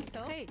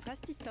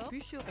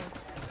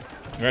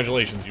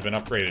 Congratulations, you've been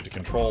upgraded to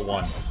Control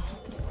 1.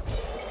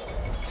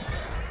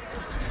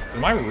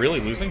 Am I really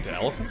losing to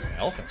elephants? My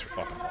elephants are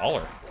fucking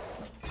baller.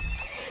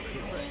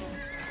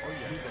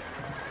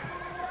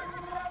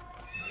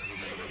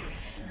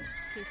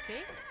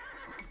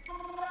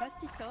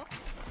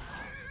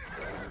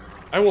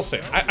 I will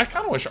say, I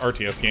kind of wish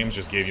RTS games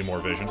just gave you more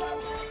vision.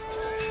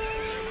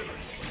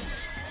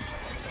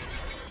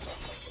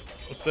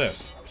 What's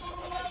this?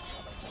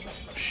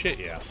 Oh, shit,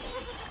 yeah.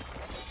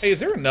 Hey, is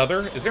there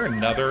another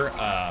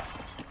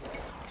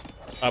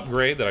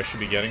upgrade that I should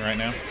be getting right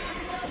now?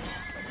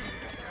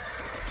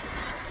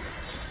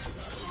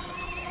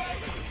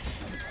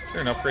 Is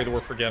there an upgrade that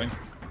we're forgetting?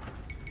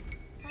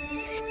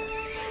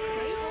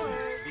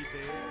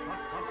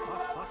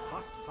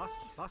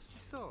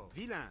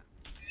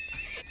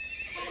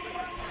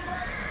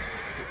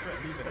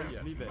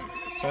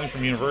 Something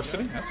from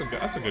university? That's a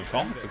good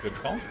call. That's a good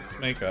call. Let's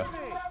make a...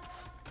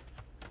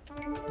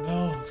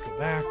 No, let's go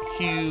back.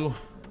 Q.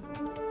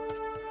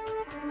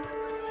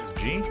 This is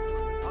G.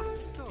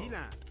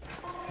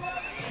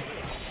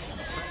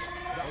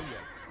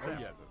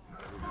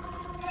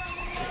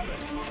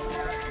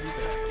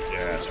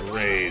 Yes,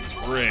 raids.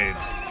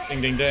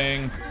 Ding, ding,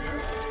 ding.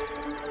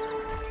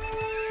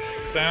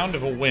 Sound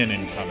of a win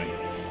incoming.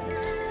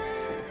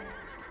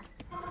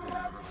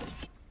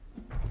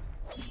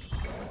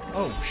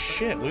 Oh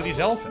shit, look at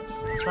these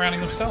elephants surrounding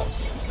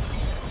themselves.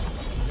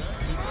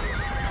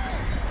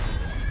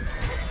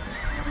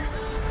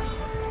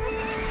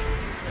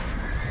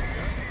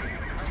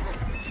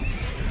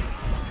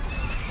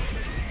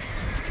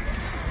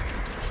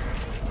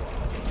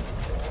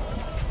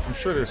 I'm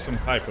sure there's some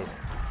type of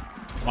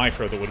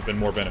micro that would have been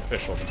more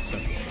beneficial than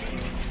simple.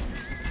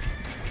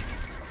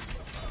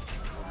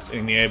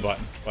 Hitting the A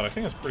button, but I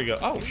think it's pretty good.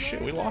 Oh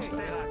shit, we lost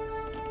that.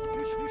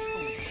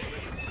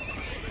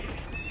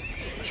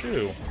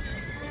 true.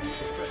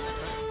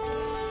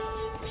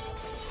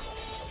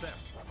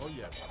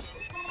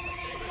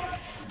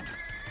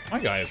 My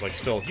guy is like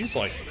still, he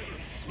like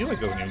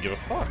doesn't even give a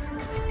fuck.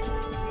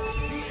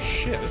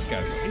 Shit, this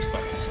guy's, he's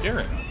fucking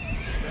scary.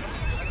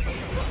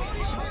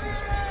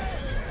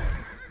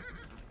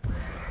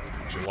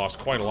 She lost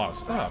quite a lot of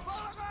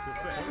stuff.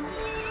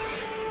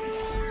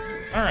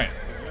 Alright.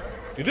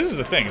 Dude, this is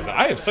the thing, is that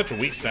I have such a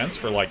weak sense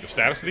for, like, the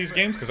status of these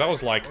games, because I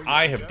was like,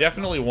 I have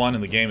definitely won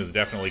and the game is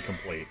definitely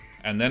complete.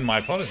 And then my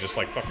opponent's just,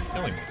 like, fucking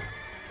killing me.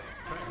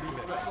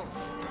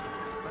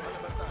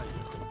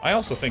 I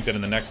also think that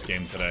in the next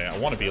game today, I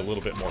want to be a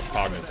little bit more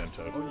cognizant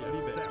of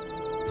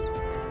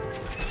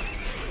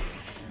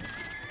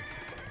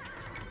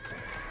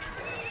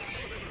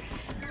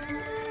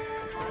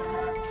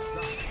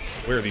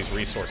where these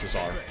resources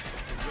are.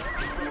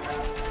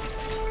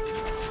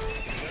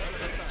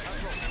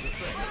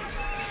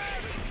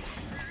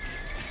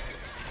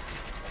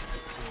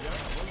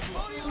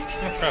 I'm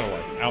just gonna try to,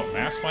 like,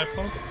 outmass my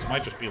opponent, but this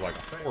might just be, like,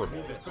 a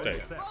horrible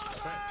mistake.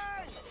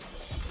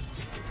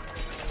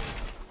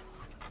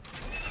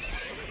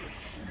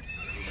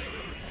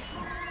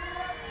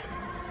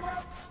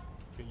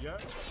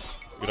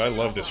 Dude, I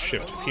love this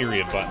shift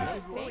period button.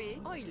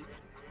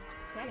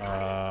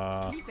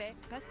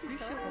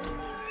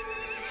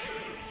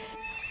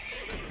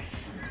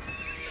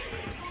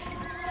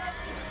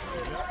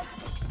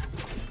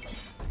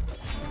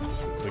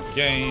 This is the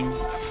game.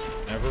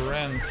 Never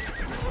ends.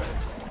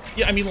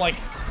 Yeah, I mean, like,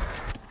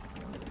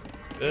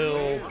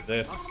 build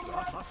this.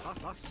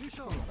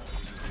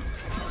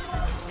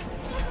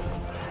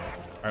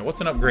 Alright,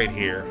 what's an upgrade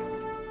here?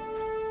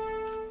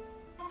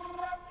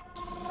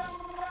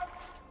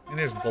 And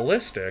there's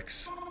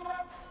ballistics.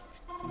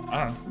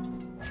 I don't know.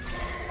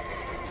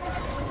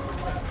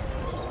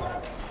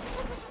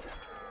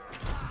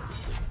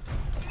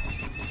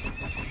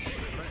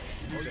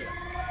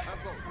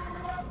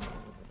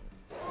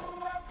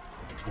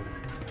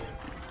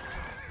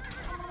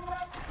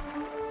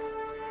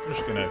 I'm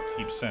just gonna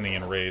keep sending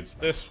in raids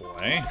this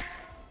way.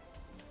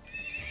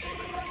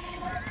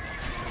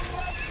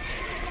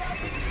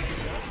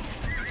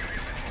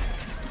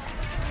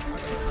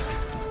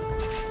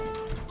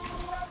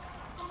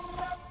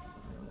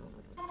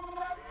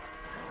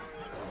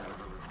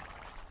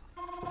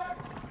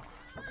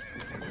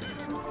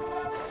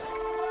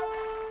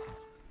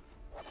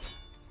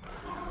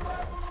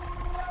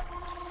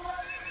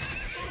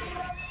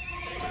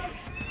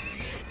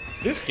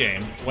 This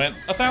game went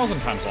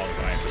 1,000 times longer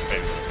than I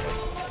anticipated.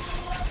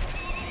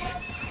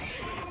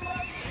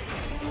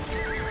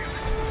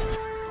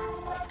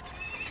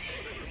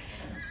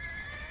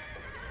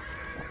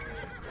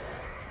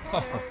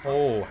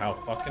 Oh, how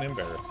fucking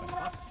embarrassing.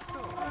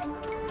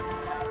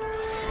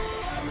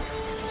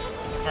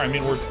 Alright, I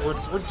mean,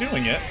 we're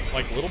doing it.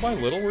 Like, little by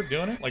little, we're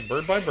doing it. Like,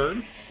 bird by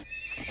bird.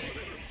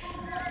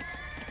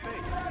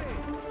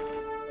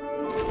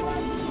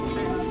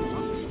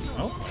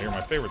 Oh, I hear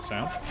my favorite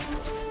sound.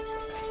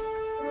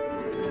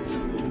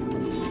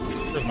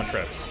 Where's my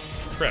trebs?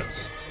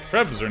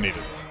 Trebs are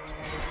needed.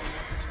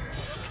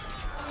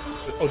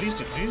 Oh, do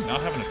these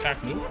not have an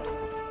attack move?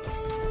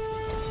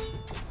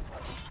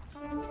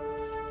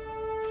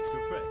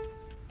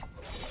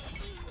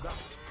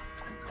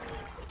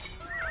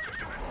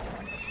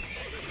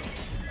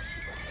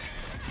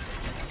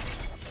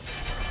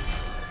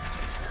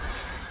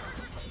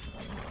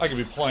 I could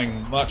be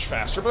playing much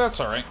faster, but that's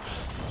alright.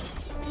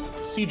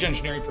 Siege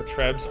engineering for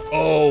trebs.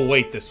 Oh,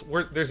 wait, there's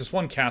this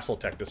one castle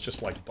tech that's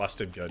just, like,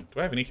 busted good. Do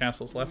I have any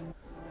castles left?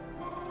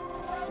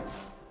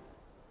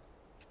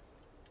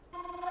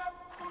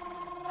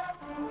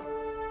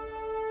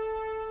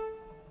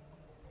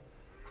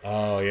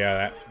 Oh,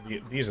 yeah,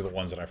 these are the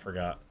ones that I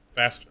forgot.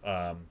 Fast,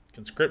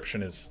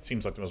 conscription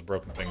seems like the most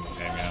broken thing in the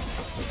game, yeah.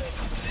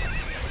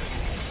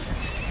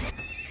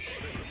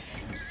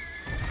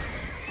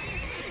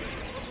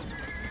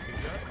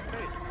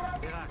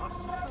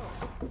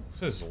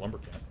 This is a lumber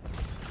camp.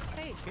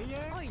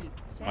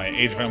 It's my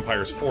Age of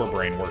Empires 4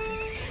 brain working.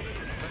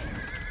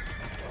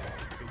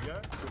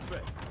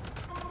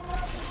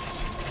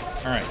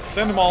 Alright,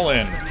 send them all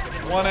in.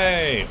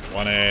 1A.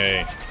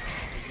 1A.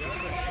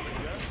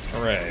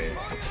 Hooray.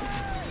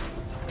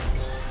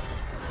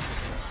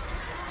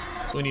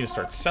 So we need to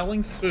start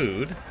selling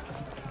food.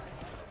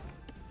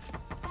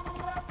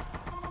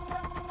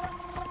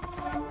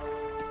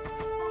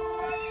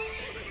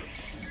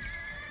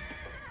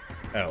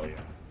 Hell yeah.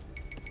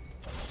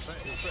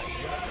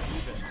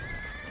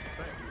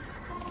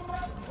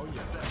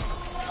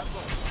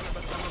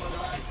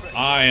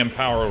 I am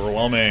power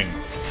overwhelming.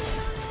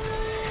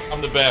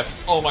 I'm the best.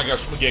 Oh my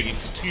gosh, Magegi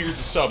says 2 years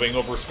of subbing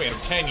over a span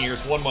of 10 years,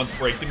 1 month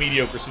break. The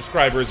mediocre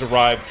subscriber has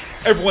arrived.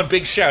 Everyone,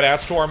 big shout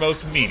outs to our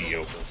most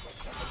mediocre.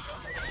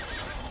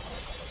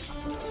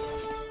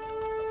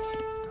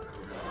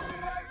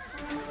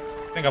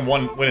 I think I'm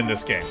winning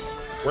this game.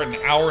 We're at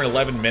 1 hour and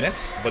 11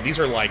 minutes, but these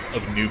are like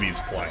of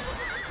newbies playing.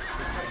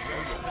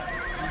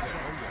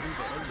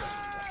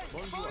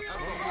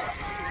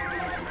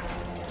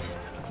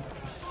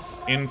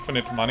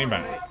 Infinite money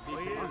man.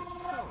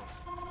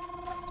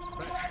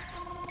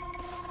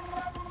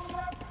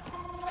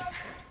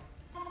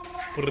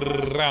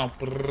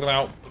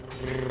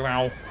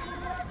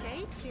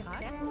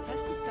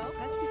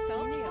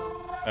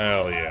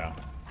 Hell yeah.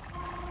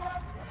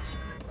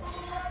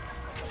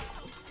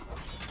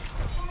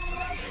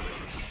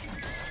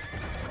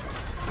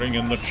 Bring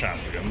in the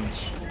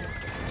champions.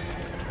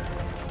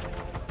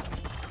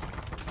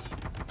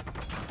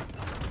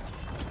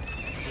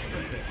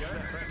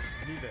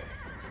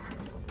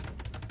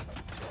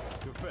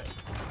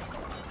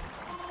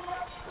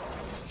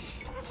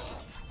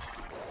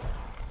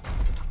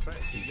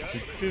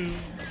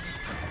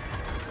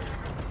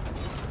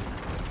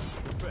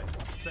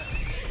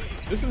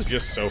 This is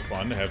just so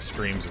fun to have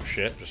streams of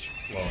shit just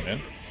flowing in.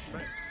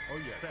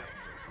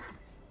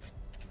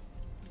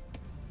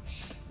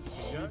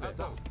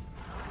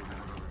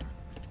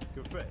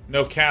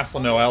 No castle,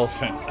 no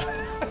elephant.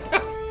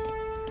 I'm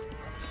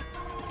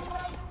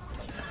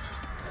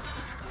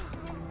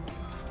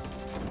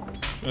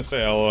gonna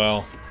say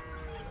LOL.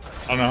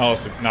 I don't know how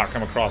else to not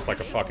come across like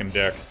a fucking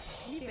dick.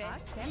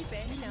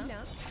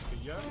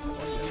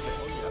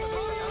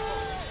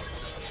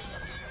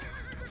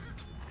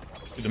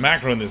 Dude, the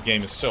macro in this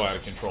game is so out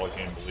of control, I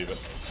can't even believe it.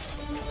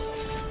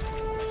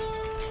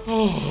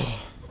 Oh.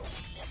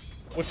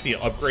 What's the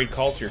upgrade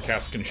called so your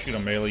cast can shoot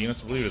on melee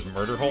units? I believe it is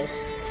murder holes.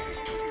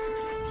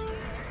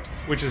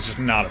 Which is just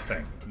not a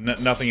thing.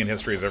 Nothing in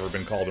history has ever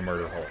been called a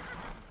murder hole.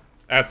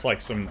 That's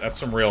like some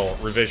real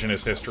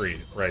revisionist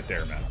history right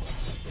there, man.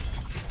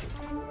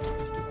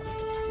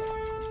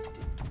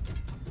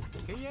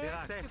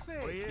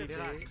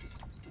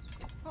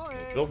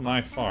 Build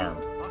my farm.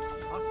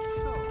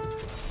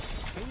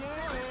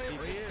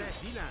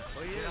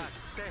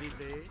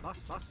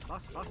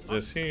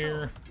 This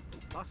here.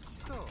 I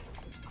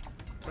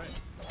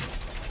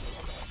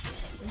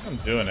think I'm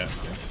doing it. I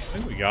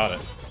think we got it.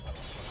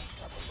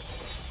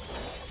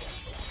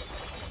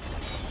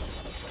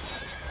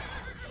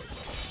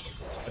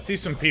 I see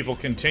some people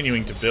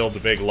continuing to build the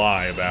big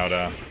lie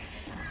about,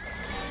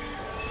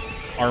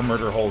 our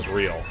murder hole's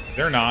real.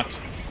 They're not.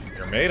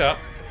 They're made up.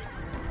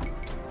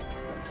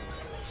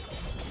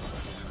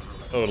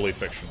 Totally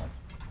fictional.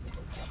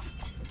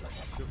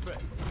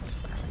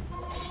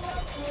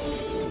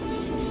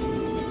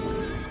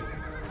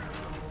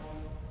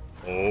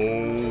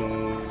 Oh.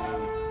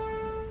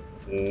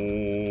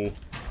 Oh.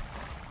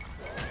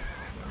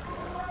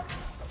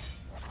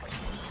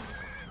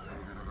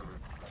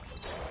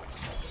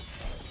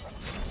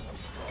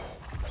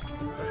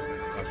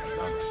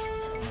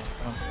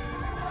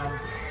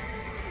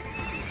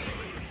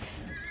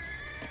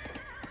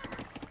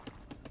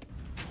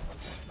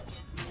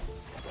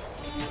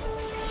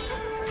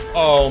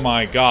 Oh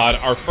my god,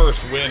 our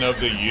first win of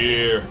the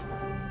year.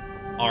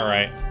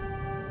 Alright.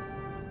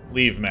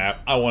 Leave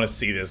map. I want to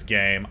see this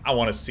game. I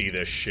want to see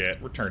this shit.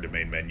 Return to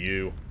main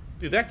menu.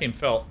 Dude, that game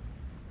felt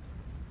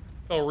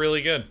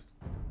really good.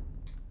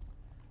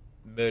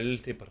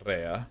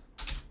 Multiplayer. Alright,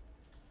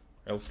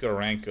 let's go to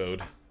rank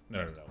code.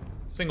 No.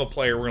 Single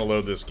player, we're gonna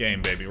load this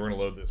game, baby. We're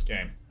gonna load this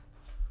game.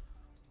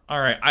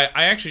 Alright,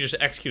 I actually just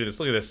executed this.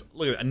 Look at this.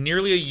 Look at that.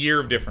 Nearly a year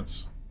of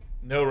difference.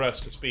 No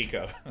rest to speak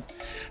of.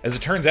 As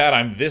it turns out,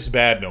 I'm this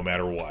bad no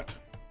matter what.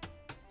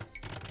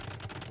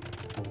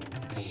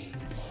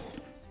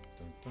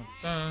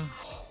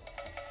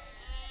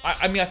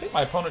 I mean, I think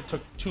my opponent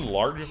took too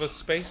large of a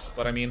space,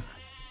 but I mean...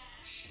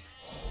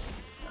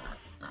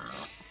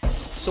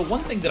 So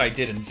one thing that I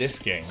did in this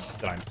game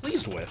that I'm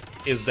pleased with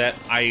is that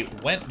I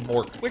went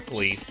more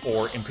quickly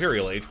for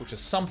Imperial Age, which is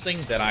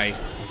something that I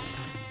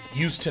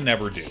used to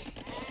never do.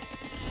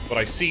 But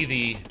I see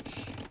the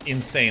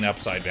insane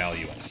upside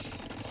value in it.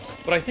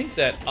 But I think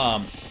that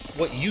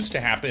what used to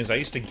happen is I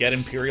used to get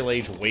Imperial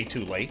Age way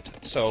too late,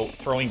 so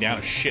throwing down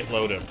a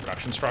shitload of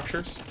production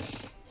structures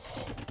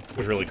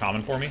was really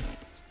common for me.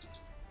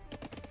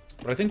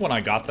 But I think when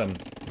I got them,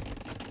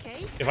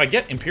 if I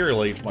get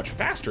Imperial Age much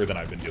faster than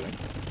I've been doing,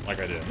 like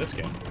I did in this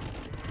game,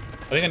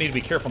 I think I need to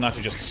be careful not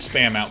to just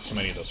spam out so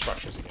many of those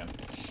structures again.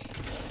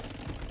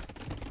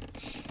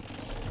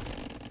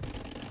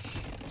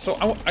 So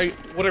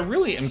what I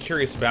really am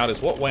curious about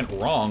is what went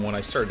wrong when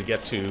I started to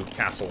get to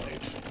Castle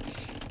Age.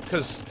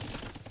 Because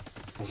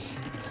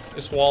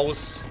this wall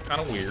was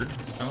kind of weird.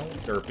 It's kind of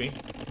derpy.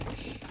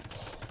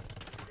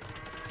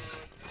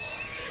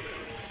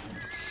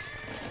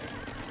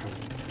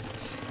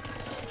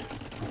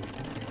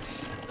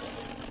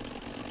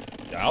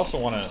 Yeah, I also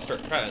want to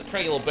start try a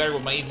little better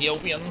with my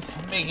Ethiopians,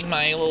 making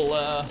my little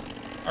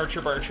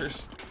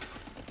archers.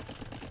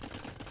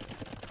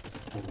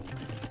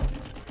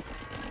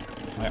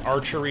 My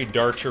archery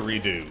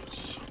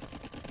doos.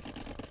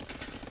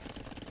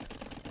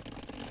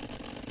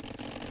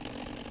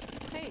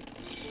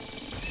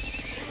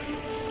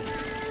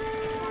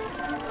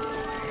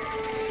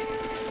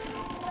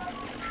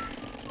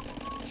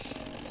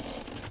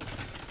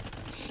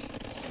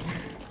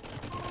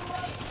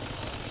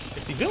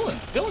 See, Villain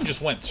just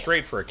went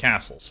straight for a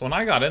castle. So when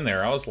I got in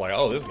there, I was like,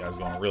 oh, this guy's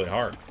going really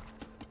hard.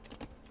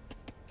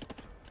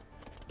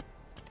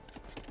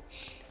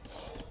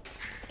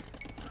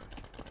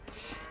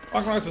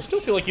 I still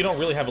feel like you don't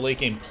really have a late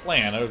game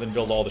plan other than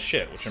build all the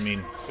shit, which, I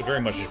mean, could very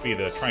much just be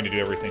the trying to do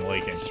everything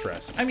late game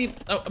stress. I mean,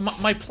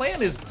 my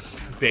plan is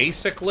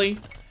basically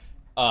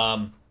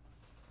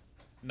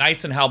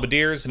knights and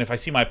halberdiers, and if I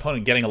see my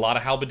opponent getting a lot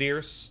of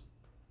halberdiers,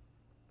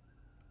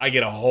 I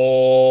get a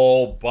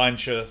whole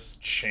bunch of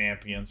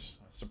champions.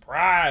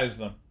 Surprise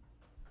them.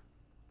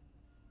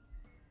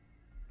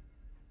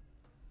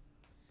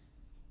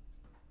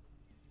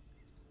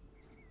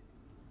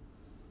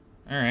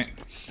 Alright.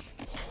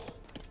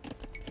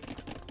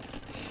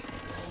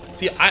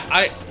 See,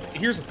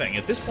 here's the thing.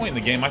 At this point in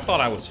the game, I thought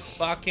I was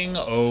fucking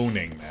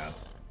owning, man.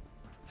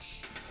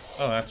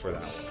 Oh, that's where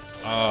that was.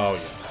 Oh,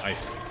 yeah, I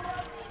see.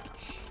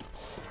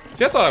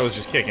 See, I thought I was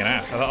just kicking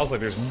ass. I was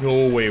like, there's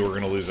no way we're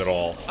going to lose at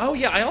all. Oh,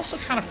 yeah, I also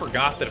kind of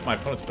forgot that if my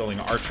opponent's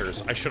building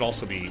archers, I should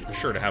also be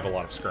sure to have a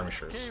lot of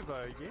skirmishers.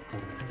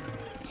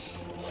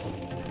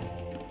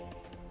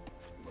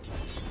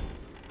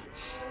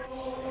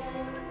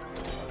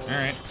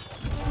 Alright.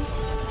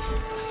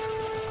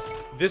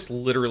 This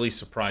literally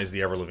surprised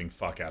the ever-living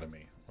fuck out of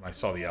me when I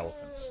saw the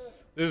elephants.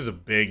 This is a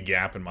big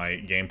gap in my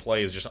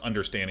gameplay, is just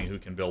understanding who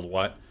can build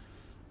what.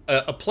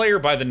 A player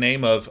by the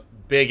name of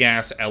Big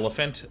Ass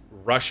Elephant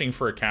rushing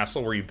for a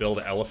castle where you build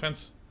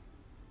elephants.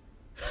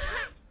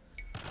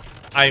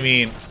 I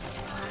mean,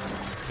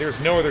 there's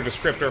no other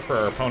descriptor for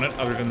our opponent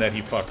other than that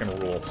he fucking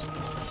rules.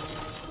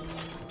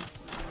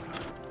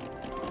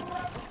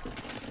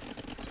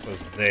 I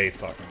suppose they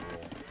fucking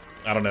rule.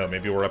 I don't know,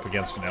 maybe we're up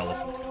against an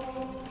elephant.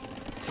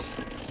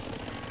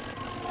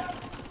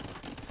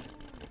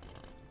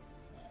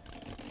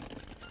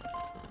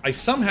 I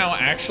somehow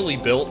actually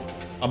built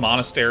a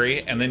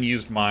monastery and then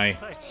used my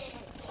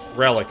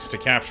relics to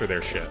capture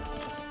their shit.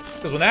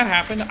 Because when that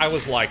happened, I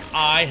was like,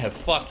 I have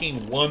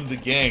fucking won the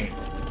game.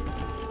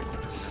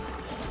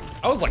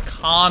 I was like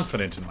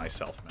confident in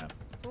myself, man.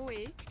 I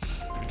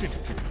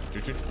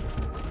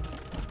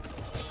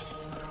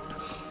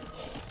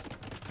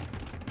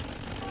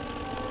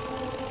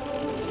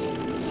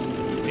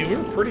mean, we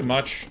were pretty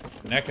much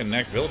neck and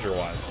neck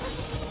villager-wise.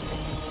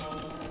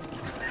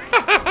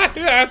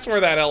 That's where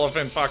that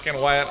elephant fucking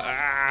went.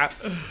 Ah.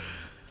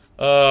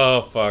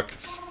 Oh, fuck.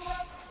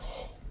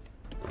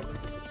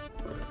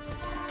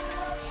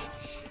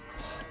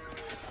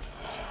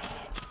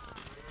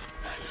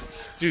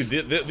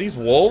 Dude, these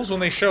wolves, when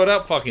they showed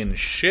up, fucking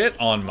shit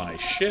on my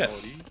shit.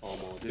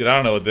 Dude, I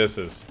don't know what this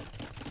is.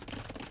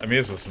 I mean,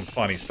 this was some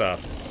funny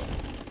stuff.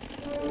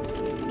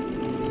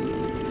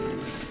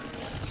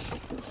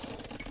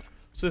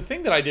 So the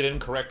thing that I did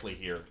incorrectly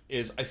here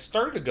is I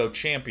started to go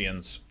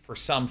champions for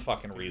some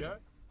fucking reason.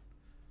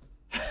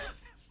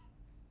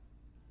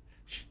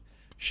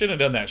 Shouldn't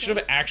have done that. Should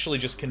have actually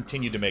just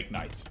continued to make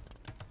knights.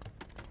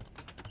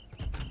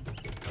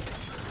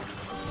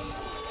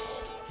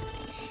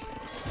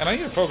 And I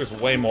need to focus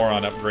way more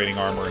on upgrading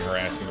armor and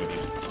harassing with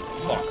these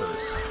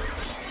fuckers.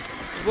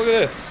 Just look at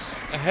this.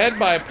 Ahead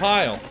by a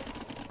pile.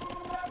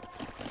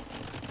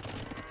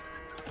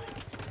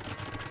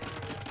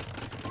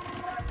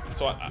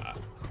 So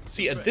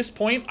see, at this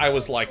point, I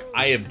was like,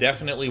 I have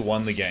definitely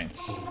won the game.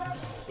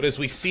 But as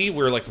we see,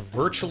 we're like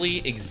virtually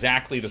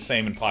exactly the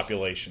same in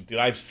population. Dude,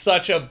 I have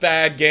such a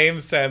bad game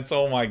sense.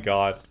 Oh my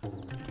god.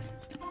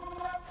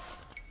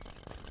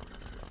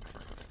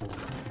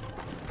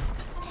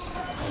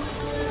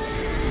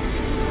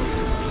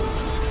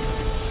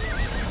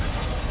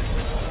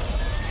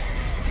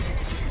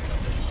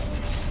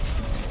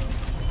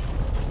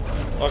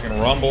 Fucking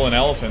rumble and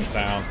elephant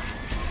sound.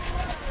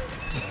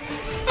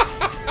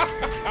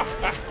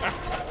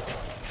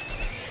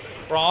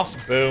 Cross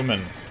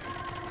booming.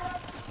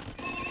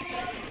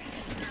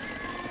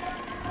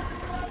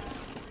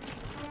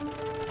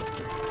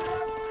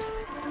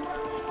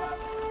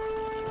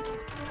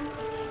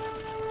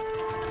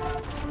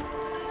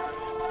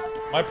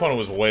 My opponent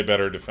was way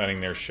better defending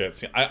their shit.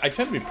 See, I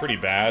tend to be pretty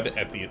bad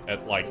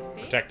at like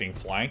protecting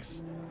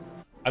flanks.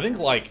 I think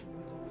like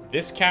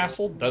this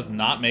castle does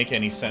not make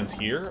any sense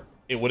here.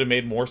 It would have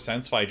made more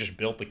sense if I just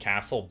built the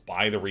castle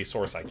by the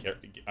resource I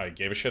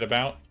gave a shit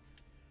about.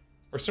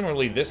 Or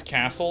similarly, this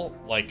castle,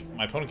 like,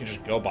 my opponent can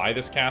just go buy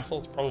this castle.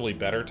 It's probably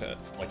better to,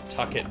 like,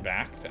 tuck it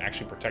back to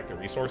actually protect the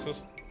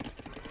resources.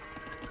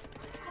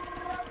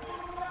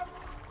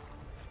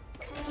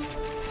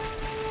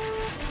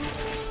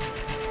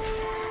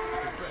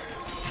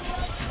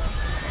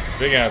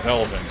 Big-ass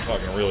elephant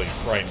fucking really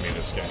frightened me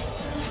this game.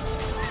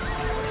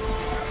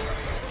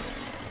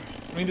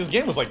 I mean, this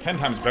game was, like, 10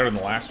 times better than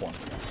the last one.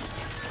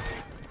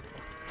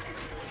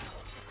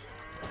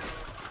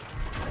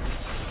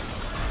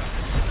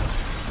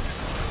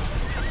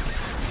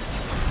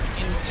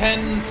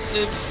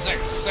 Intensive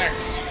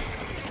sex.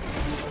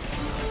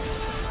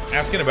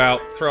 Asking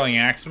about throwing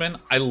axemen.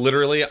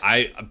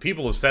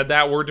 People have said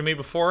that word to me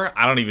before.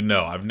 I don't even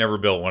know. I've never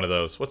built one of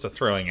those. What's a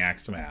throwing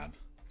axeman?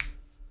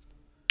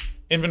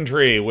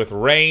 Infantry with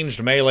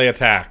ranged melee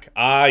attack.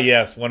 Ah,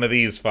 yes, one of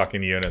these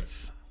fucking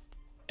units.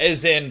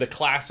 As in the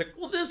classic,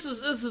 well, this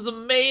is a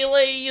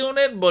melee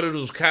unit, but it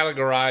was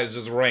categorized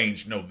as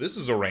ranged. No, this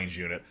is a ranged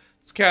unit.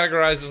 It's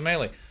categorized as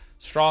melee.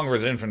 Strong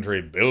versus infantry.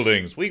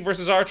 Buildings. Weak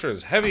versus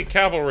archers. Heavy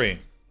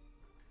cavalry.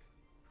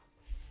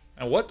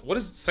 And what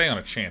does it say on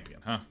a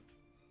champion, huh?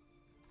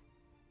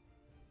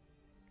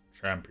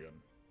 Champion.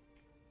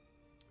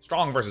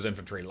 Strong versus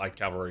infantry. Light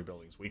cavalry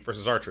buildings. Weak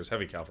versus archers.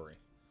 Heavy cavalry.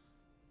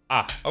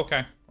 Ah,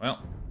 okay.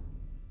 Well.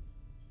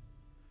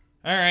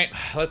 Alright,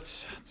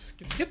 let's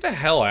get the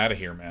hell out of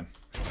here, man.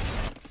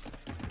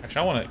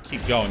 Actually, I want to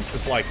keep going,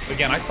 because, like,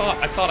 again, I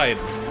thought I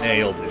had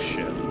nailed this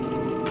shit.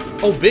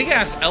 Oh, Big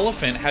Ass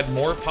Elephant had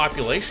more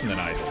population than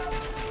I did.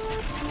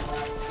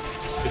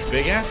 Is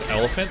Big Ass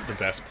Elephant the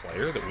best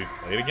player that we've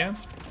played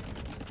against?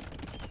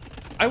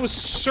 I was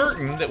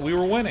certain that we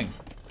were winning.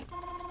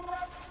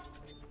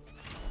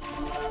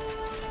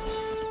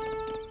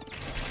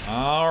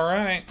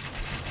 Alright.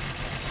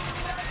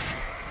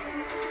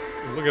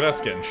 Look at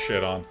us getting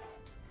shit on.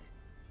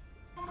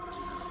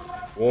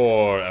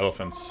 War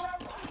elephants.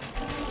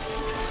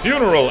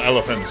 Funeral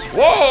elephants.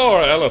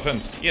 War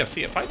elephants. Yeah,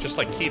 see, if I just,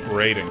 like, keep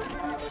raiding.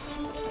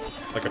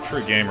 Like a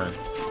true gamer.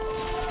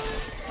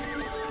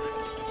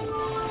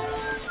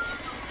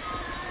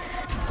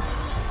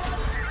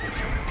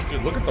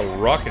 Dude, look at the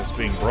ruckus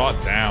being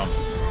brought down.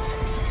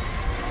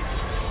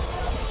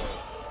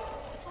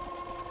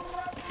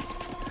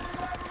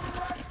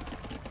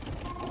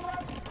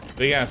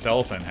 Big Ass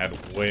Elephant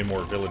had way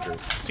more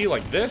villagers. See,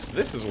 like this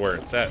is where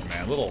it's at,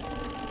 man. Little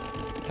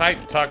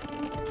tight tuck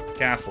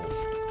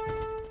castles.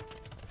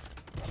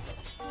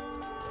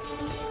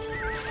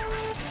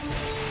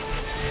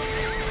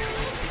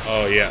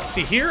 Oh yeah.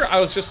 See, here I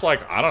was just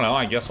like, I don't know,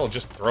 I guess I'll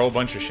just throw a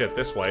bunch of shit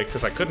this way,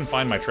 because I couldn't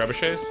find my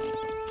trebuchets.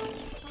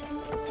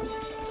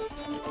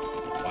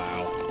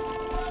 Wow.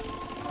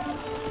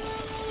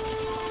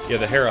 Yeah,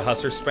 the Hera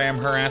Hussar spam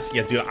her ass.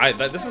 Yeah, dude,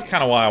 this is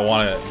kind of why I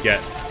want to get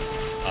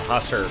a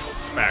Hussar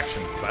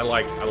faction, because I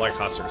like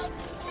Hussars.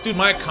 Dude,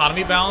 my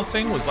economy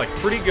balancing was like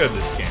pretty good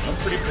this game. I'm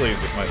pretty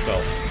pleased with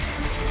myself.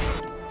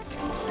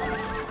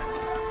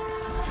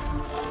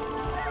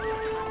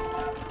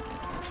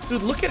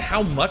 Dude, look at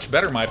how much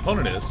better my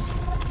opponent is.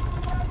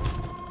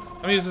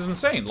 I mean, this is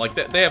insane. Like,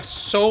 they have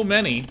so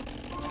many.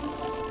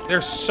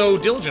 They're so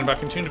diligent about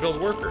continuing to build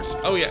workers.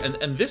 Oh yeah,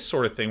 and this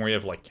sort of thing where you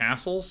have like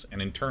castles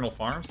and internal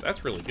farms,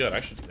 that's really good.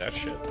 I should do that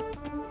shit.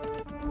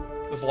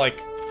 It's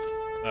like,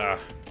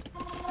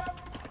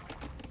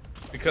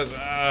 because,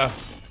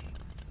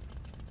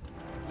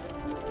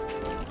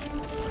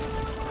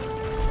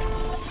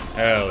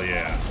 hell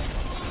yeah.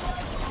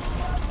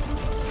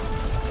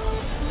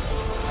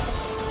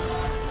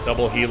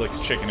 Double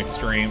Helix Chicken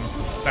Extremes.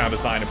 Sound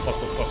design and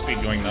plus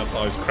speed going nuts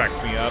always cracks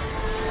me up.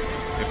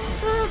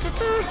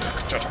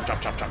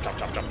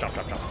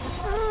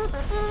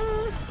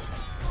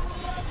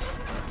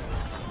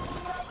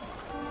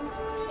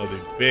 Oh, the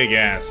big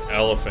ass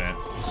elephant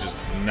is just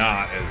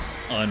not as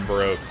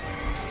unbroke.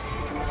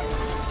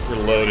 We're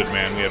loaded,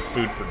 man. We have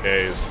food for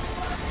days.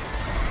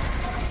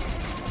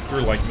 You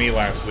were like me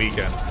last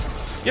weekend.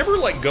 You ever,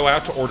 like, go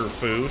out to order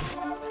food,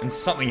 and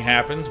something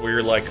happens where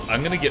you're like,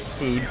 I'm gonna get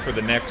food for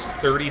the next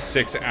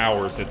 36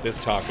 hours at this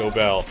Taco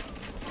Bell.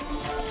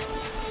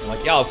 And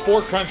like, yeah,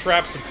 4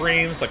 Crunchwrap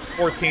Supremes, like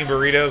 14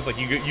 burritos, like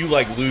you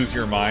like lose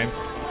your mind.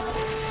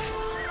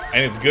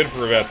 And it's good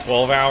for about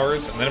 12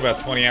 hours, and then about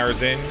 20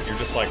 hours in, you're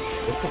just like,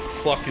 what the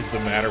fuck is the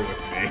matter with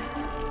me?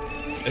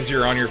 As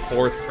you're on your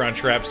 4th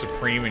Crunchwrap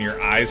Supreme and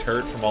your eyes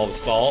hurt from all the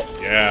salt?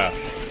 Yeah.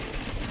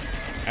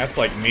 That's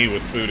like me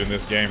with food in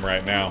this game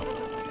right now.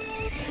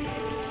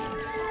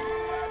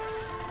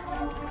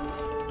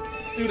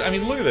 Dude, I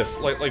mean, look at this.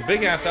 Like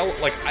Big Ass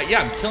Elephant. Like,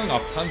 yeah, I'm killing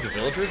off tons of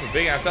villagers, but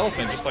Big Ass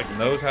Elephant just, like,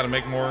 knows how to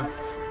make more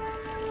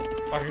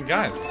fucking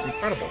guys. It's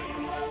incredible.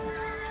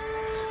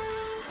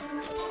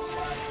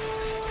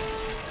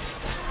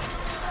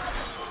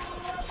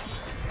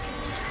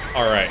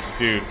 Alright,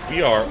 dude.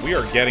 We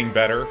are getting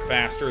better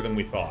faster than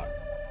we thought.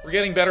 We're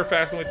getting better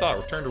faster than we thought.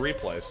 Return to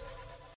replays.